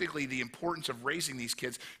specifically the importance of raising these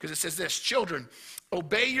kids, because it says this, children,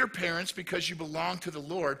 obey your parents because you belong to the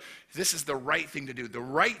Lord. This is the right thing to do. The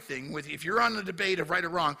right thing, if you're on the debate of right or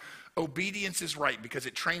wrong, obedience is right because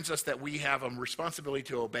it trains us that we have a responsibility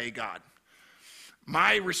to obey God.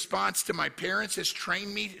 My response to my parents has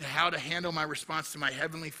trained me how to handle my response to my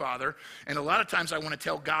Heavenly Father, and a lot of times I want to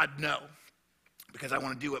tell God no because I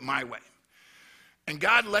want to do it my way. And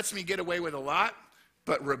God lets me get away with a lot,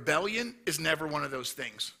 but rebellion is never one of those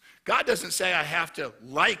things. God doesn't say I have to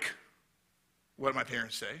like what do my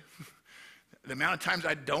parents say? The amount of times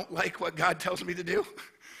I don't like what God tells me to do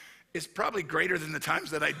is probably greater than the times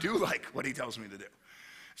that I do like what he tells me to do.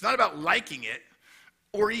 It's not about liking it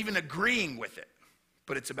or even agreeing with it,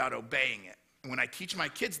 but it's about obeying it. And when I teach my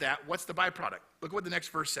kids that, what's the byproduct? Look what the next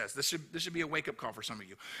verse says. This should be a wake-up call for some of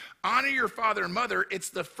you. Honor your father and mother. It's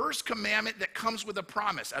the first commandment that comes with a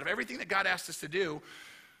promise. Out of everything that God asked us to do,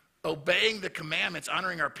 obeying the commandments,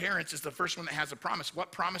 honoring our parents is the first one that has a promise.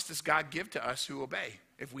 What promise does God give to us who obey?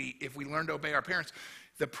 If we learn to obey our parents,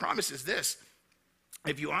 the promise is this: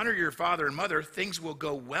 if you honor your father and mother, things will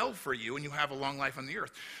go well for you and you have a long life on the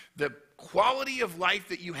earth. The quality of life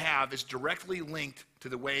that you have is directly linked to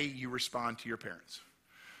the way you respond to your parents.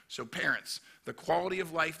 So parents, the quality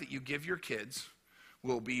of life that you give your kids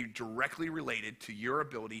will be directly related to your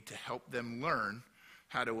ability to help them learn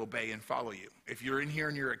how to obey and follow you. If you're in here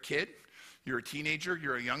and you're a kid, you're a teenager,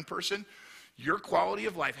 you're a young person, your quality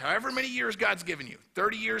of life, however many years God's given you,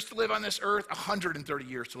 30 years to live on this earth, 130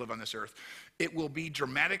 years to live on this earth, it will be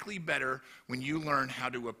dramatically better when you learn how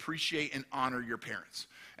to appreciate and honor your parents.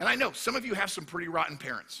 And I know some of you have some pretty rotten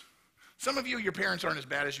parents. Some of you, your parents aren't as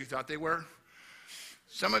bad as you thought they were.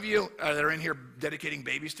 Some of you that are in here dedicating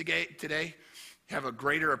babies today have a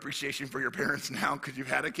greater appreciation for your parents now because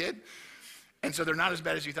you've had a kid. And so they're not as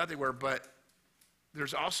bad as you thought they were, but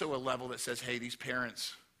there's also a level that says, hey, these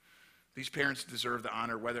parents deserve the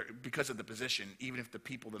honor because of the position, even if the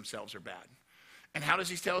people themselves are bad. And how does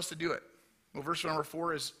he tell us to do it? Well, verse number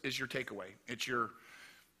 4 is your takeaway. It's your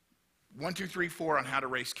 1, 2, 3, 4 on how to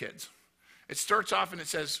raise kids. It starts off and it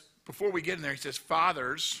says, before we get in there, he says,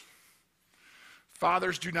 fathers,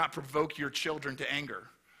 do not provoke your children to anger.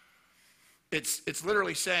 It's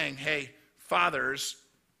literally saying, hey, fathers,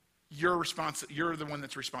 you're the one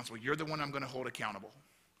that's responsible. You're the one I'm going to hold accountable.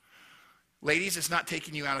 Ladies, it's not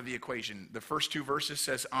taking you out of the equation. The first 2 verses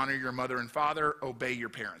says, honor your mother and father, obey your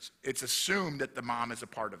parents. It's assumed that the mom is a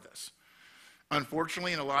part of this.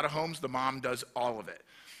 Unfortunately, in a lot of homes, the mom does all of it.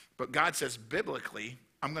 But God says, biblically,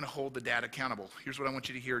 I'm going to hold the dad accountable. Here's what I want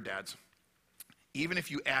you to hear, dads. Even if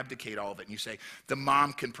you abdicate all of it and you say, the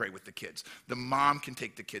mom can pray with the kids. The mom can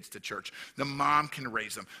take the kids to church. The mom can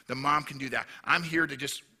raise them. The mom can do that. I'm here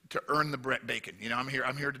to earn the bacon. I'm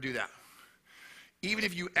here to do that. Even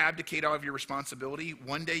if you abdicate all of your responsibility,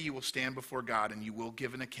 one day you will stand before God and you will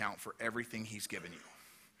give an account for everything he's given you.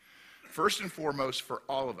 First and foremost, for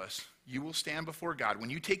all of us, you will stand before God. When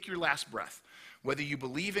you take your last breath, whether you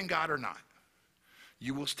believe in God or not,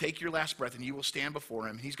 you will take your last breath and you will stand before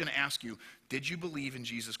him. He's going to ask you, did you believe in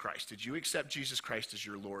Jesus Christ? Did you accept Jesus Christ as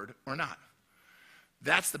your Lord or not?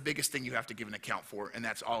 That's the biggest thing you have to give an account for, and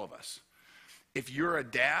that's all of us. If you're a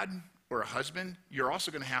dad or a husband, you're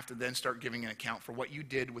also going to have to then start giving an account for what you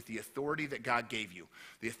did with the authority that God gave you,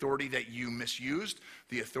 the authority that you misused,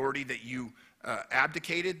 the authority that you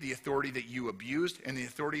abdicated, the authority that you abused, and the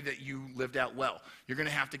authority that you lived out well. You're going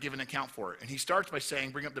to have to give an account for it. And he starts by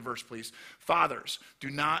saying, bring up the verse, please. Fathers,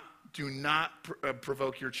 do not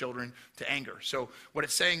provoke your children to anger. So what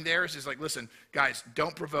it's saying there is like, listen, guys,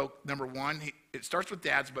 don't provoke. Number one, it starts with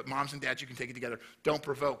dads, but moms and dads, you can take it together. Don't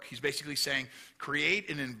provoke. He's basically saying,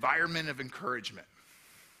 create an environment of encouragement.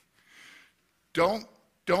 Don't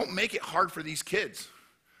make it hard for these kids.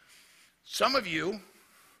 Some of you,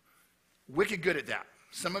 wicked good at that.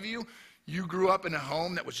 Some of you grew up in a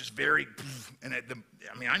home that was just very, and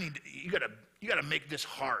you got to make this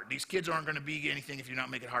hard. These kids aren't going to be anything if you not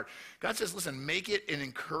make it hard. God says, listen, make it an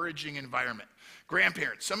encouraging environment.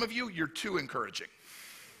 Grandparents, some of you, you're too encouraging.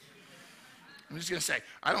 I'm just going to say,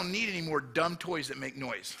 I don't need any more dumb toys that make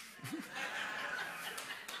noise.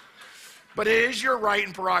 But it is your right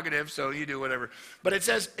and prerogative, so you do whatever. But it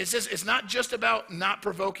says it's not just about not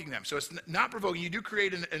provoking them. So it's not provoking. You do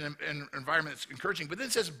create an environment that's encouraging. But then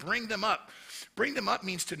it says bring them up. Bring them up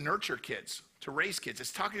means to nurture kids, to raise kids.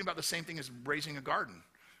 It's talking about the same thing as raising a garden,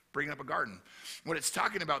 bringing up a garden. What it's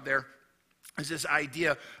talking about there is this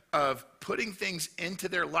idea of putting things into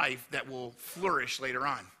their life that will flourish later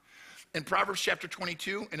on. In Proverbs chapter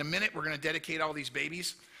 22, in a minute, we're going to dedicate all these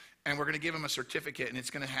babies. And we're going to give them a certificate, and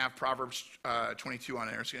it's going to have Proverbs 22 on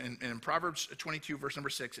it. And in Proverbs 22, verse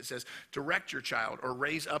number 6, it says, direct your child or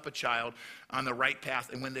raise up a child on the right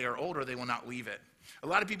path, and when they are older, they will not leave it. A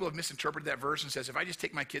lot of people have misinterpreted that verse and says, if I just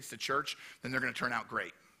take my kids to church, then they're going to turn out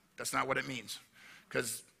great. That's not what it means,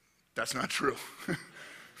 because that's not true.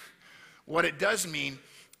 What it does mean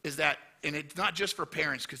is that, and it's not just for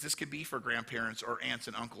parents, because this could be for grandparents or aunts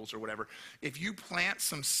and uncles or whatever. If you plant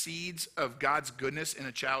some seeds of God's goodness in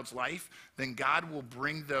a child's life, then God will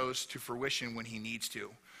bring those to fruition when he needs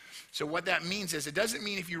to. So what that means is, it doesn't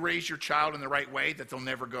mean if you raise your child in the right way that they'll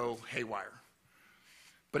never go haywire.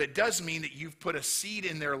 But it does mean that you've put a seed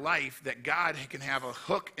in their life that God can have a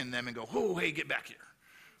hook in them and go, oh, hey, get back here.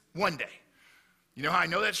 One day. You know how I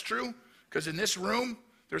know that's true? Because in this room,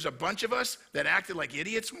 there's a bunch of us that acted like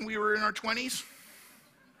idiots when we were in our 20s.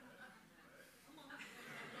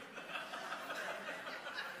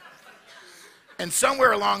 And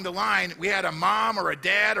somewhere along the line, we had a mom or a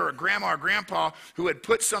dad or a grandma or grandpa who had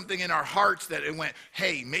put something in our hearts that it went,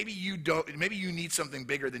 hey, maybe you need something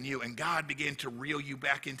bigger than you. And God began to reel you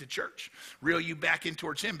back into church, reel you back in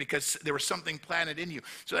towards him because there was something planted in you.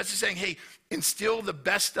 So that's just saying, hey, instill the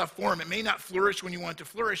best stuff for him. It may not flourish when you want it to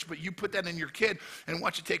flourish, but you put that in your kid and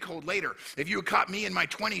watch it take hold later. If you had caught me in my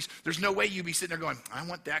 20s, there's no way you'd be sitting there going, I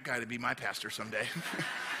want that guy to be my pastor someday.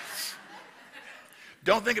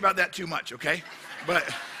 Don't think about that too much, okay? But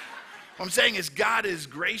what I'm saying is God is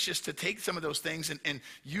gracious to take some of those things and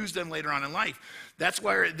use them later on in life. That's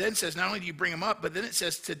why it then says not only do you bring them up, but then it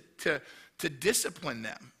says to discipline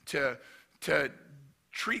them, to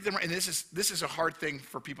treat them. And this is a hard thing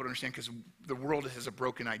for people to understand because the world has a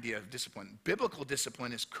broken idea of discipline. Biblical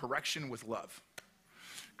discipline is correction with love.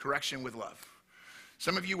 Correction with love.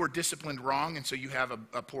 Some of you were disciplined wrong, and so you have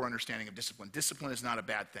a poor understanding of discipline. Discipline is not a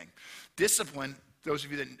bad thing. Discipline, those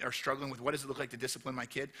of you that are struggling with what does it look like to discipline my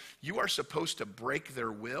kid, you are supposed to break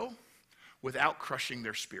their will without crushing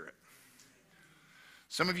their spirit.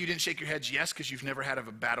 Some of you didn't shake your heads yes because you've never had a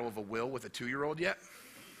battle of a will with a 2-year-old yet.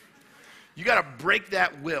 You got to break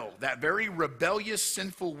that will, that very rebellious,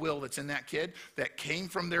 sinful will that's in that kid that came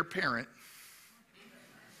from their parent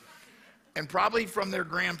and probably from their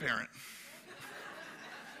grandparent.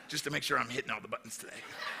 Just to make sure I'm hitting all the buttons today.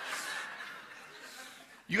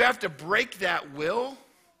 You have to break that will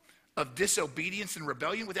of disobedience and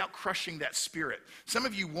rebellion without crushing that spirit. Some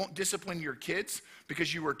of you won't discipline your kids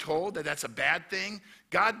because you were told that that's a bad thing.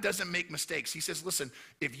 God doesn't make mistakes. He says, listen,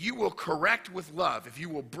 if you will correct with love, if you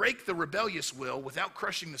will break the rebellious will without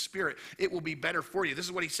crushing the spirit, it will be better for you. This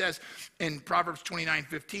is what he says in Proverbs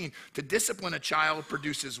 29:15. To discipline a child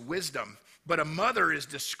produces wisdom, but a mother is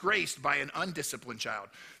disgraced by an undisciplined child.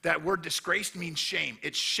 That word disgraced means shame.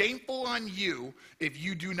 It's shameful on you if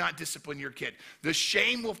you do not discipline your kid. The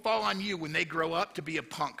shame will fall on you when they grow up to be a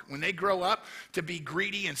punk. When they grow up to be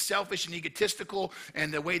greedy and selfish and egotistical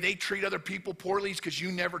and the way they treat other people poorly is because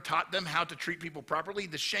you never taught them how to treat people properly.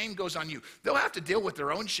 The shame goes on you. They'll have to deal with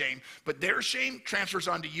their own shame, but their shame transfers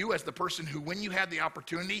onto you as the person who, when you had the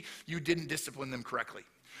opportunity, you didn't discipline them correctly.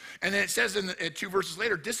 And then it says in 2 verses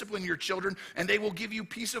later, discipline your children and they will give you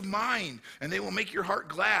peace of mind and they will make your heart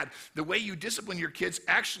glad. The way you discipline your kids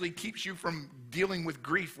actually keeps you from dealing with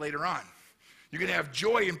grief later on. You can have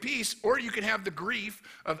joy and peace, or you can have the grief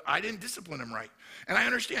of, I didn't discipline them right. And I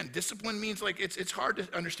understand discipline means like it's hard to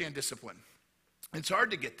understand discipline. It's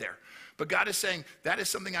hard to get there. But God is saying, that is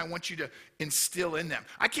something I want you to instill in them.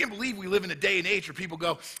 I can't believe we live in a day and age where people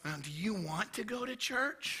go, do you want to go to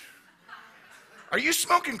church? Are you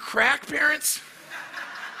smoking crack, parents?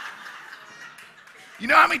 You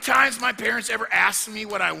know how many times my parents ever asked me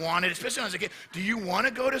what I wanted, especially when I was a kid? Do you want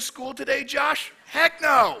to go to school today, Josh? Heck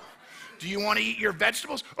no. Do you want to eat your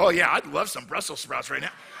vegetables? Oh yeah, I'd love some Brussels sprouts right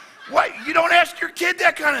now. What? You don't ask your kid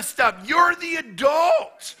that kind of stuff. You're the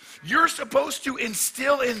adult. You're supposed to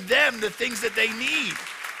instill in them the things that they need.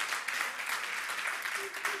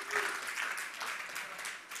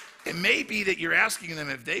 It may be that you're asking them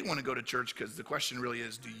if they want to go to church because the question really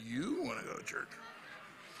is, do you want to go to church?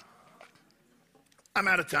 I'm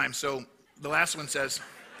out of time, so the last one says,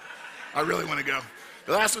 I really want to go.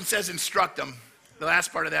 The last one says instruct them. The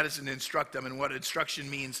last part of that is an instruct them, and what instruction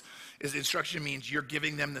means you're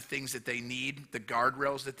giving them the things that they need, the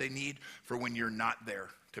guardrails that they need for when you're not there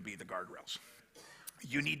to be the guardrails.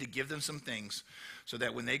 You need to give them some things so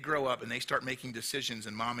that when they grow up and they start making decisions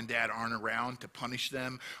and mom and dad aren't around to punish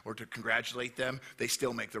them or to congratulate them, they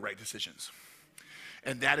still make the right decisions.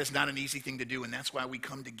 And that is not an easy thing to do, and that's why we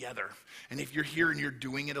come together. And if you're here and you're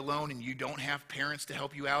doing it alone and you don't have parents to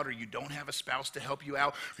help you out, or you don't have a spouse to help you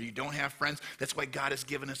out, or you don't have friends, that's why God has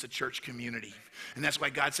given us a church community. And that's why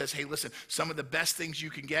God says, hey, listen, some of the best things you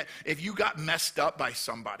can get, if you got messed up by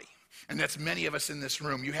somebody, and that's many of us in this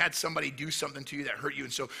room. You had somebody do something to you that hurt you.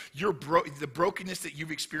 And so the brokenness that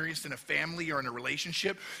you've experienced in a family or in a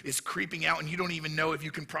relationship is creeping out, and you don't even know if you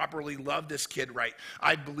can properly love this kid right.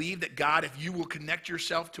 I believe that God, if you will connect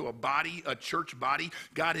yourself to a body, a church body,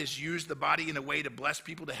 God has used the body in a way to bless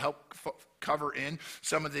people to help cover in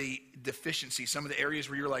some of the deficiencies, some of the areas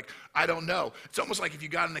where you're like, I don't know. It's almost like if you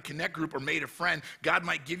got in a connect group or made a friend, God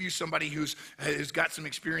might give you somebody who's got some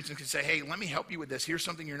experience and can say, hey, let me help you with this. Here's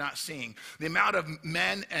something you're not seeing. The amount of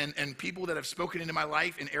men and people that have spoken into my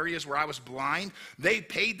life in areas where I was blind, they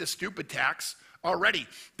paid the stupid tax already.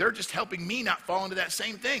 They're just helping me not fall into that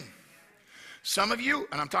same thing. Some of you,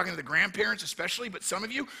 and I'm talking to the grandparents especially, but some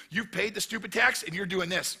of you, you've paid the stupid tax and you're doing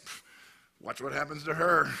this. Watch what happens to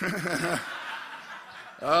her.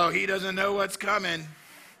 Oh, he doesn't know what's coming.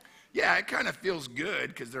 Yeah, it kind of feels good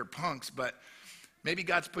because they're punks, but maybe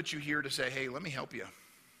God's put you here to say, hey, let me help you.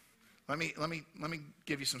 Let me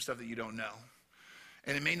give you some stuff that you don't know.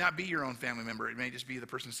 And it may not be your own family member. It may just be the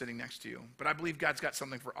person sitting next to you. But I believe God's got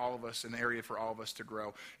something for all of us, an area for all of us to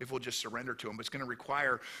grow if we'll just surrender to him. But it's going to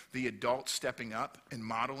require the adults stepping up and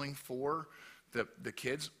modeling for the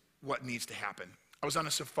kids what needs to happen. I was on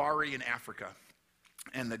a safari in Africa,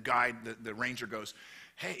 and the guide, the ranger goes,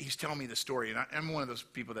 hey, he's telling me the story. And I'm one of those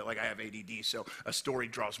people that, like, I have ADD, so a story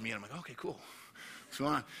draws me in. I'm like, okay, cool. What's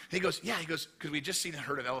going on? And he goes, because we had just seen a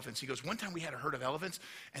herd of elephants. He goes, one time we had a herd of elephants,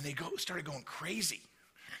 and they started going crazy.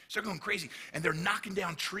 And they're knocking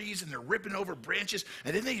down trees, and they're ripping over branches,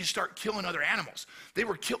 and then they just start killing other animals. They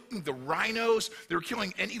were killing the rhinos. They were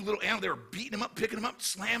killing any little animal. They were beating them up, picking them up,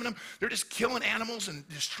 slamming them. They're just killing animals and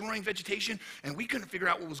destroying vegetation, and we couldn't figure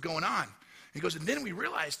out what was going on. He goes, and then we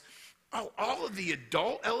realized, all of the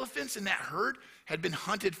adult elephants in that herd had been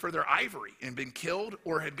hunted for their ivory and been killed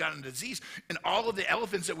or had gotten a disease. And all of the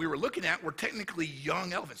elephants that we were looking at were technically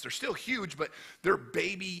young elephants. They're still huge, but they're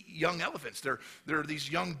baby young elephants. They're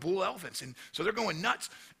these young bull elephants. And so they're going nuts.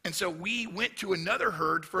 And so we went to another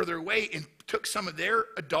herd further away and took some of their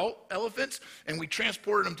adult elephants and we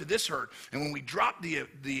transported them to this herd. And when we dropped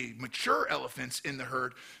the mature elephants in the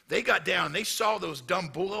herd, they got down and they saw those dumb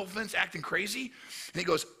bull elephants acting crazy. And he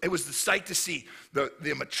goes, it was the sight to see. The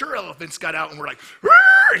mature elephants got out and were like,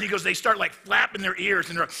 "Rrr!" And he goes, they start like flapping their ears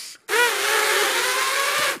and they're like,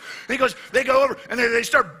 and he goes, they go over and they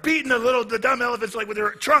start beating the dumb elephants like with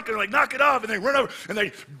their trunk and they're like, knock it off, and they run over and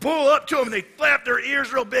they bull up to them and they flap their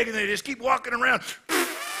ears real big and they just keep walking around.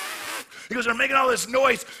 He goes, they're making all this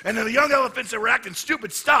noise, and then the young elephants that were acting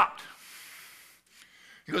stupid stopped.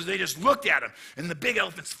 He goes, they just looked at him, and the big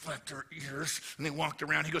elephants flapped their ears, and they walked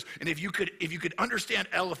around. He goes, and if you could understand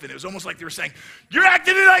elephant, it was almost like they were saying, you're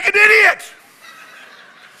acting like an idiot.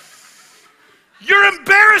 You're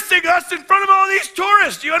embarrassing us in front of all these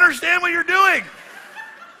tourists. Do you understand what you're doing?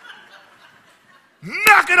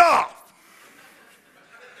 Knock it off.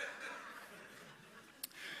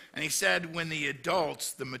 And he said when the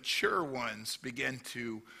adults, the mature ones, began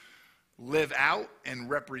to live out and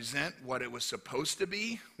represent what it was supposed to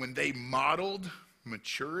be, when they modeled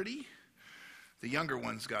maturity, the younger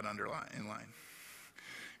ones got in line.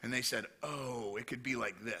 And they said, oh, it could be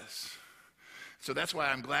like this. So that's why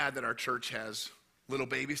I'm glad that our church has little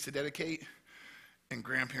babies to dedicate and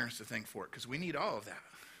grandparents to thank for it, because we need all of that.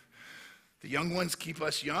 The young ones keep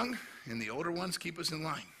us young, and the older ones keep us in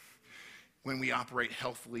line when we operate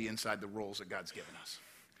healthily inside the roles that God's given us.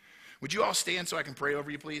 Would you all stand so I can pray over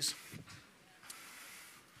you, please?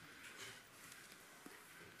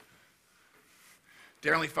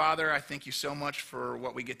 Dear Heavenly Father, I thank you so much for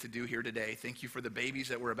what we get to do here today. Thank you for the babies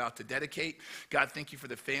that we're about to dedicate. God, thank you for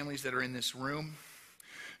the families that are in this room.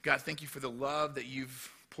 God, thank you for the love that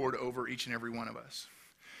you've poured over each and every one of us.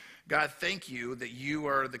 God, thank you that you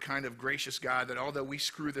are the kind of gracious God that although we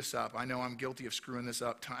screw this up, I know I'm guilty of screwing this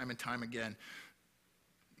up time and time again,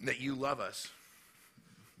 that you love us.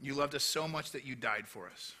 You loved us so much that you died for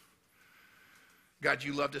us. God,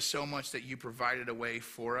 you loved us so much that you provided a way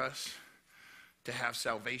for us to have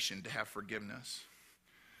salvation, to have forgiveness.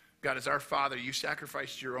 God, as our Father, you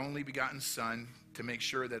sacrificed your only begotten Son to make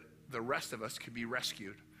sure that the rest of us could be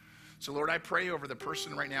rescued. So, Lord, I pray over the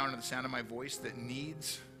person right now under the sound of my voice that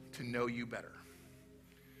needs to know you better.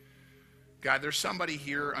 God, there's somebody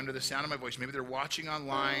here under the sound of my voice. Maybe they're watching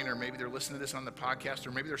online, or maybe they're listening to this on the podcast,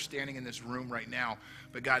 or maybe they're standing in this room right now.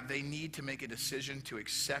 But God, they need to make a decision to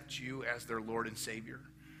accept you as their Lord and Savior,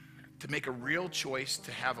 to make a real choice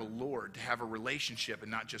to have a Lord, to have a relationship and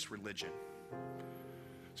not just religion.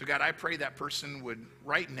 So God, I pray that person would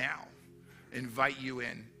right now invite you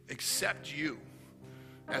in, accept you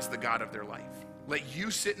as the God of their life. Let you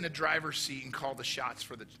sit in the driver's seat and call the shots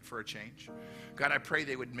for a change. God, I pray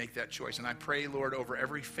they would make that choice. And I pray, Lord, over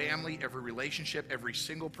every family, every relationship, every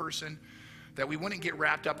single person, that we wouldn't get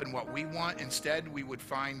wrapped up in what we want. Instead, we would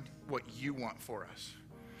find what you want for us.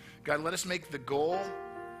 God, let us make the goal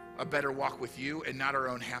a better walk with you and not our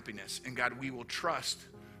own happiness. And God, we will trust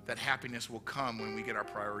that happiness will come when we get our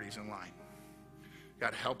priorities in line.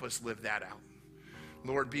 God, help us live that out.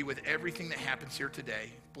 Lord, be with everything that happens here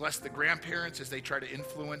today. Bless the grandparents as they try to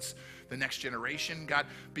influence the next generation. God,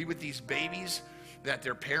 be with these babies, that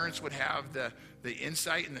their parents would have the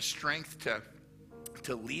insight and the strength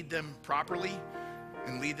to lead them properly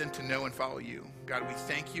and lead them to know and follow you. God, we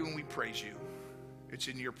thank you and we praise you. It's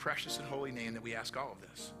in your precious and holy name that we ask all of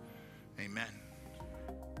this. Amen.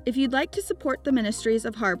 If you'd like to support the ministries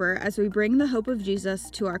of Harbor as we bring the hope of Jesus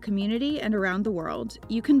to our community and around the world,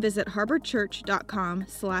 you can visit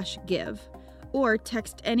harborchurch.com/give or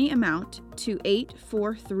text any amount to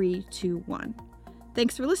 84321.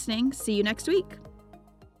 Thanks for listening. See you next week.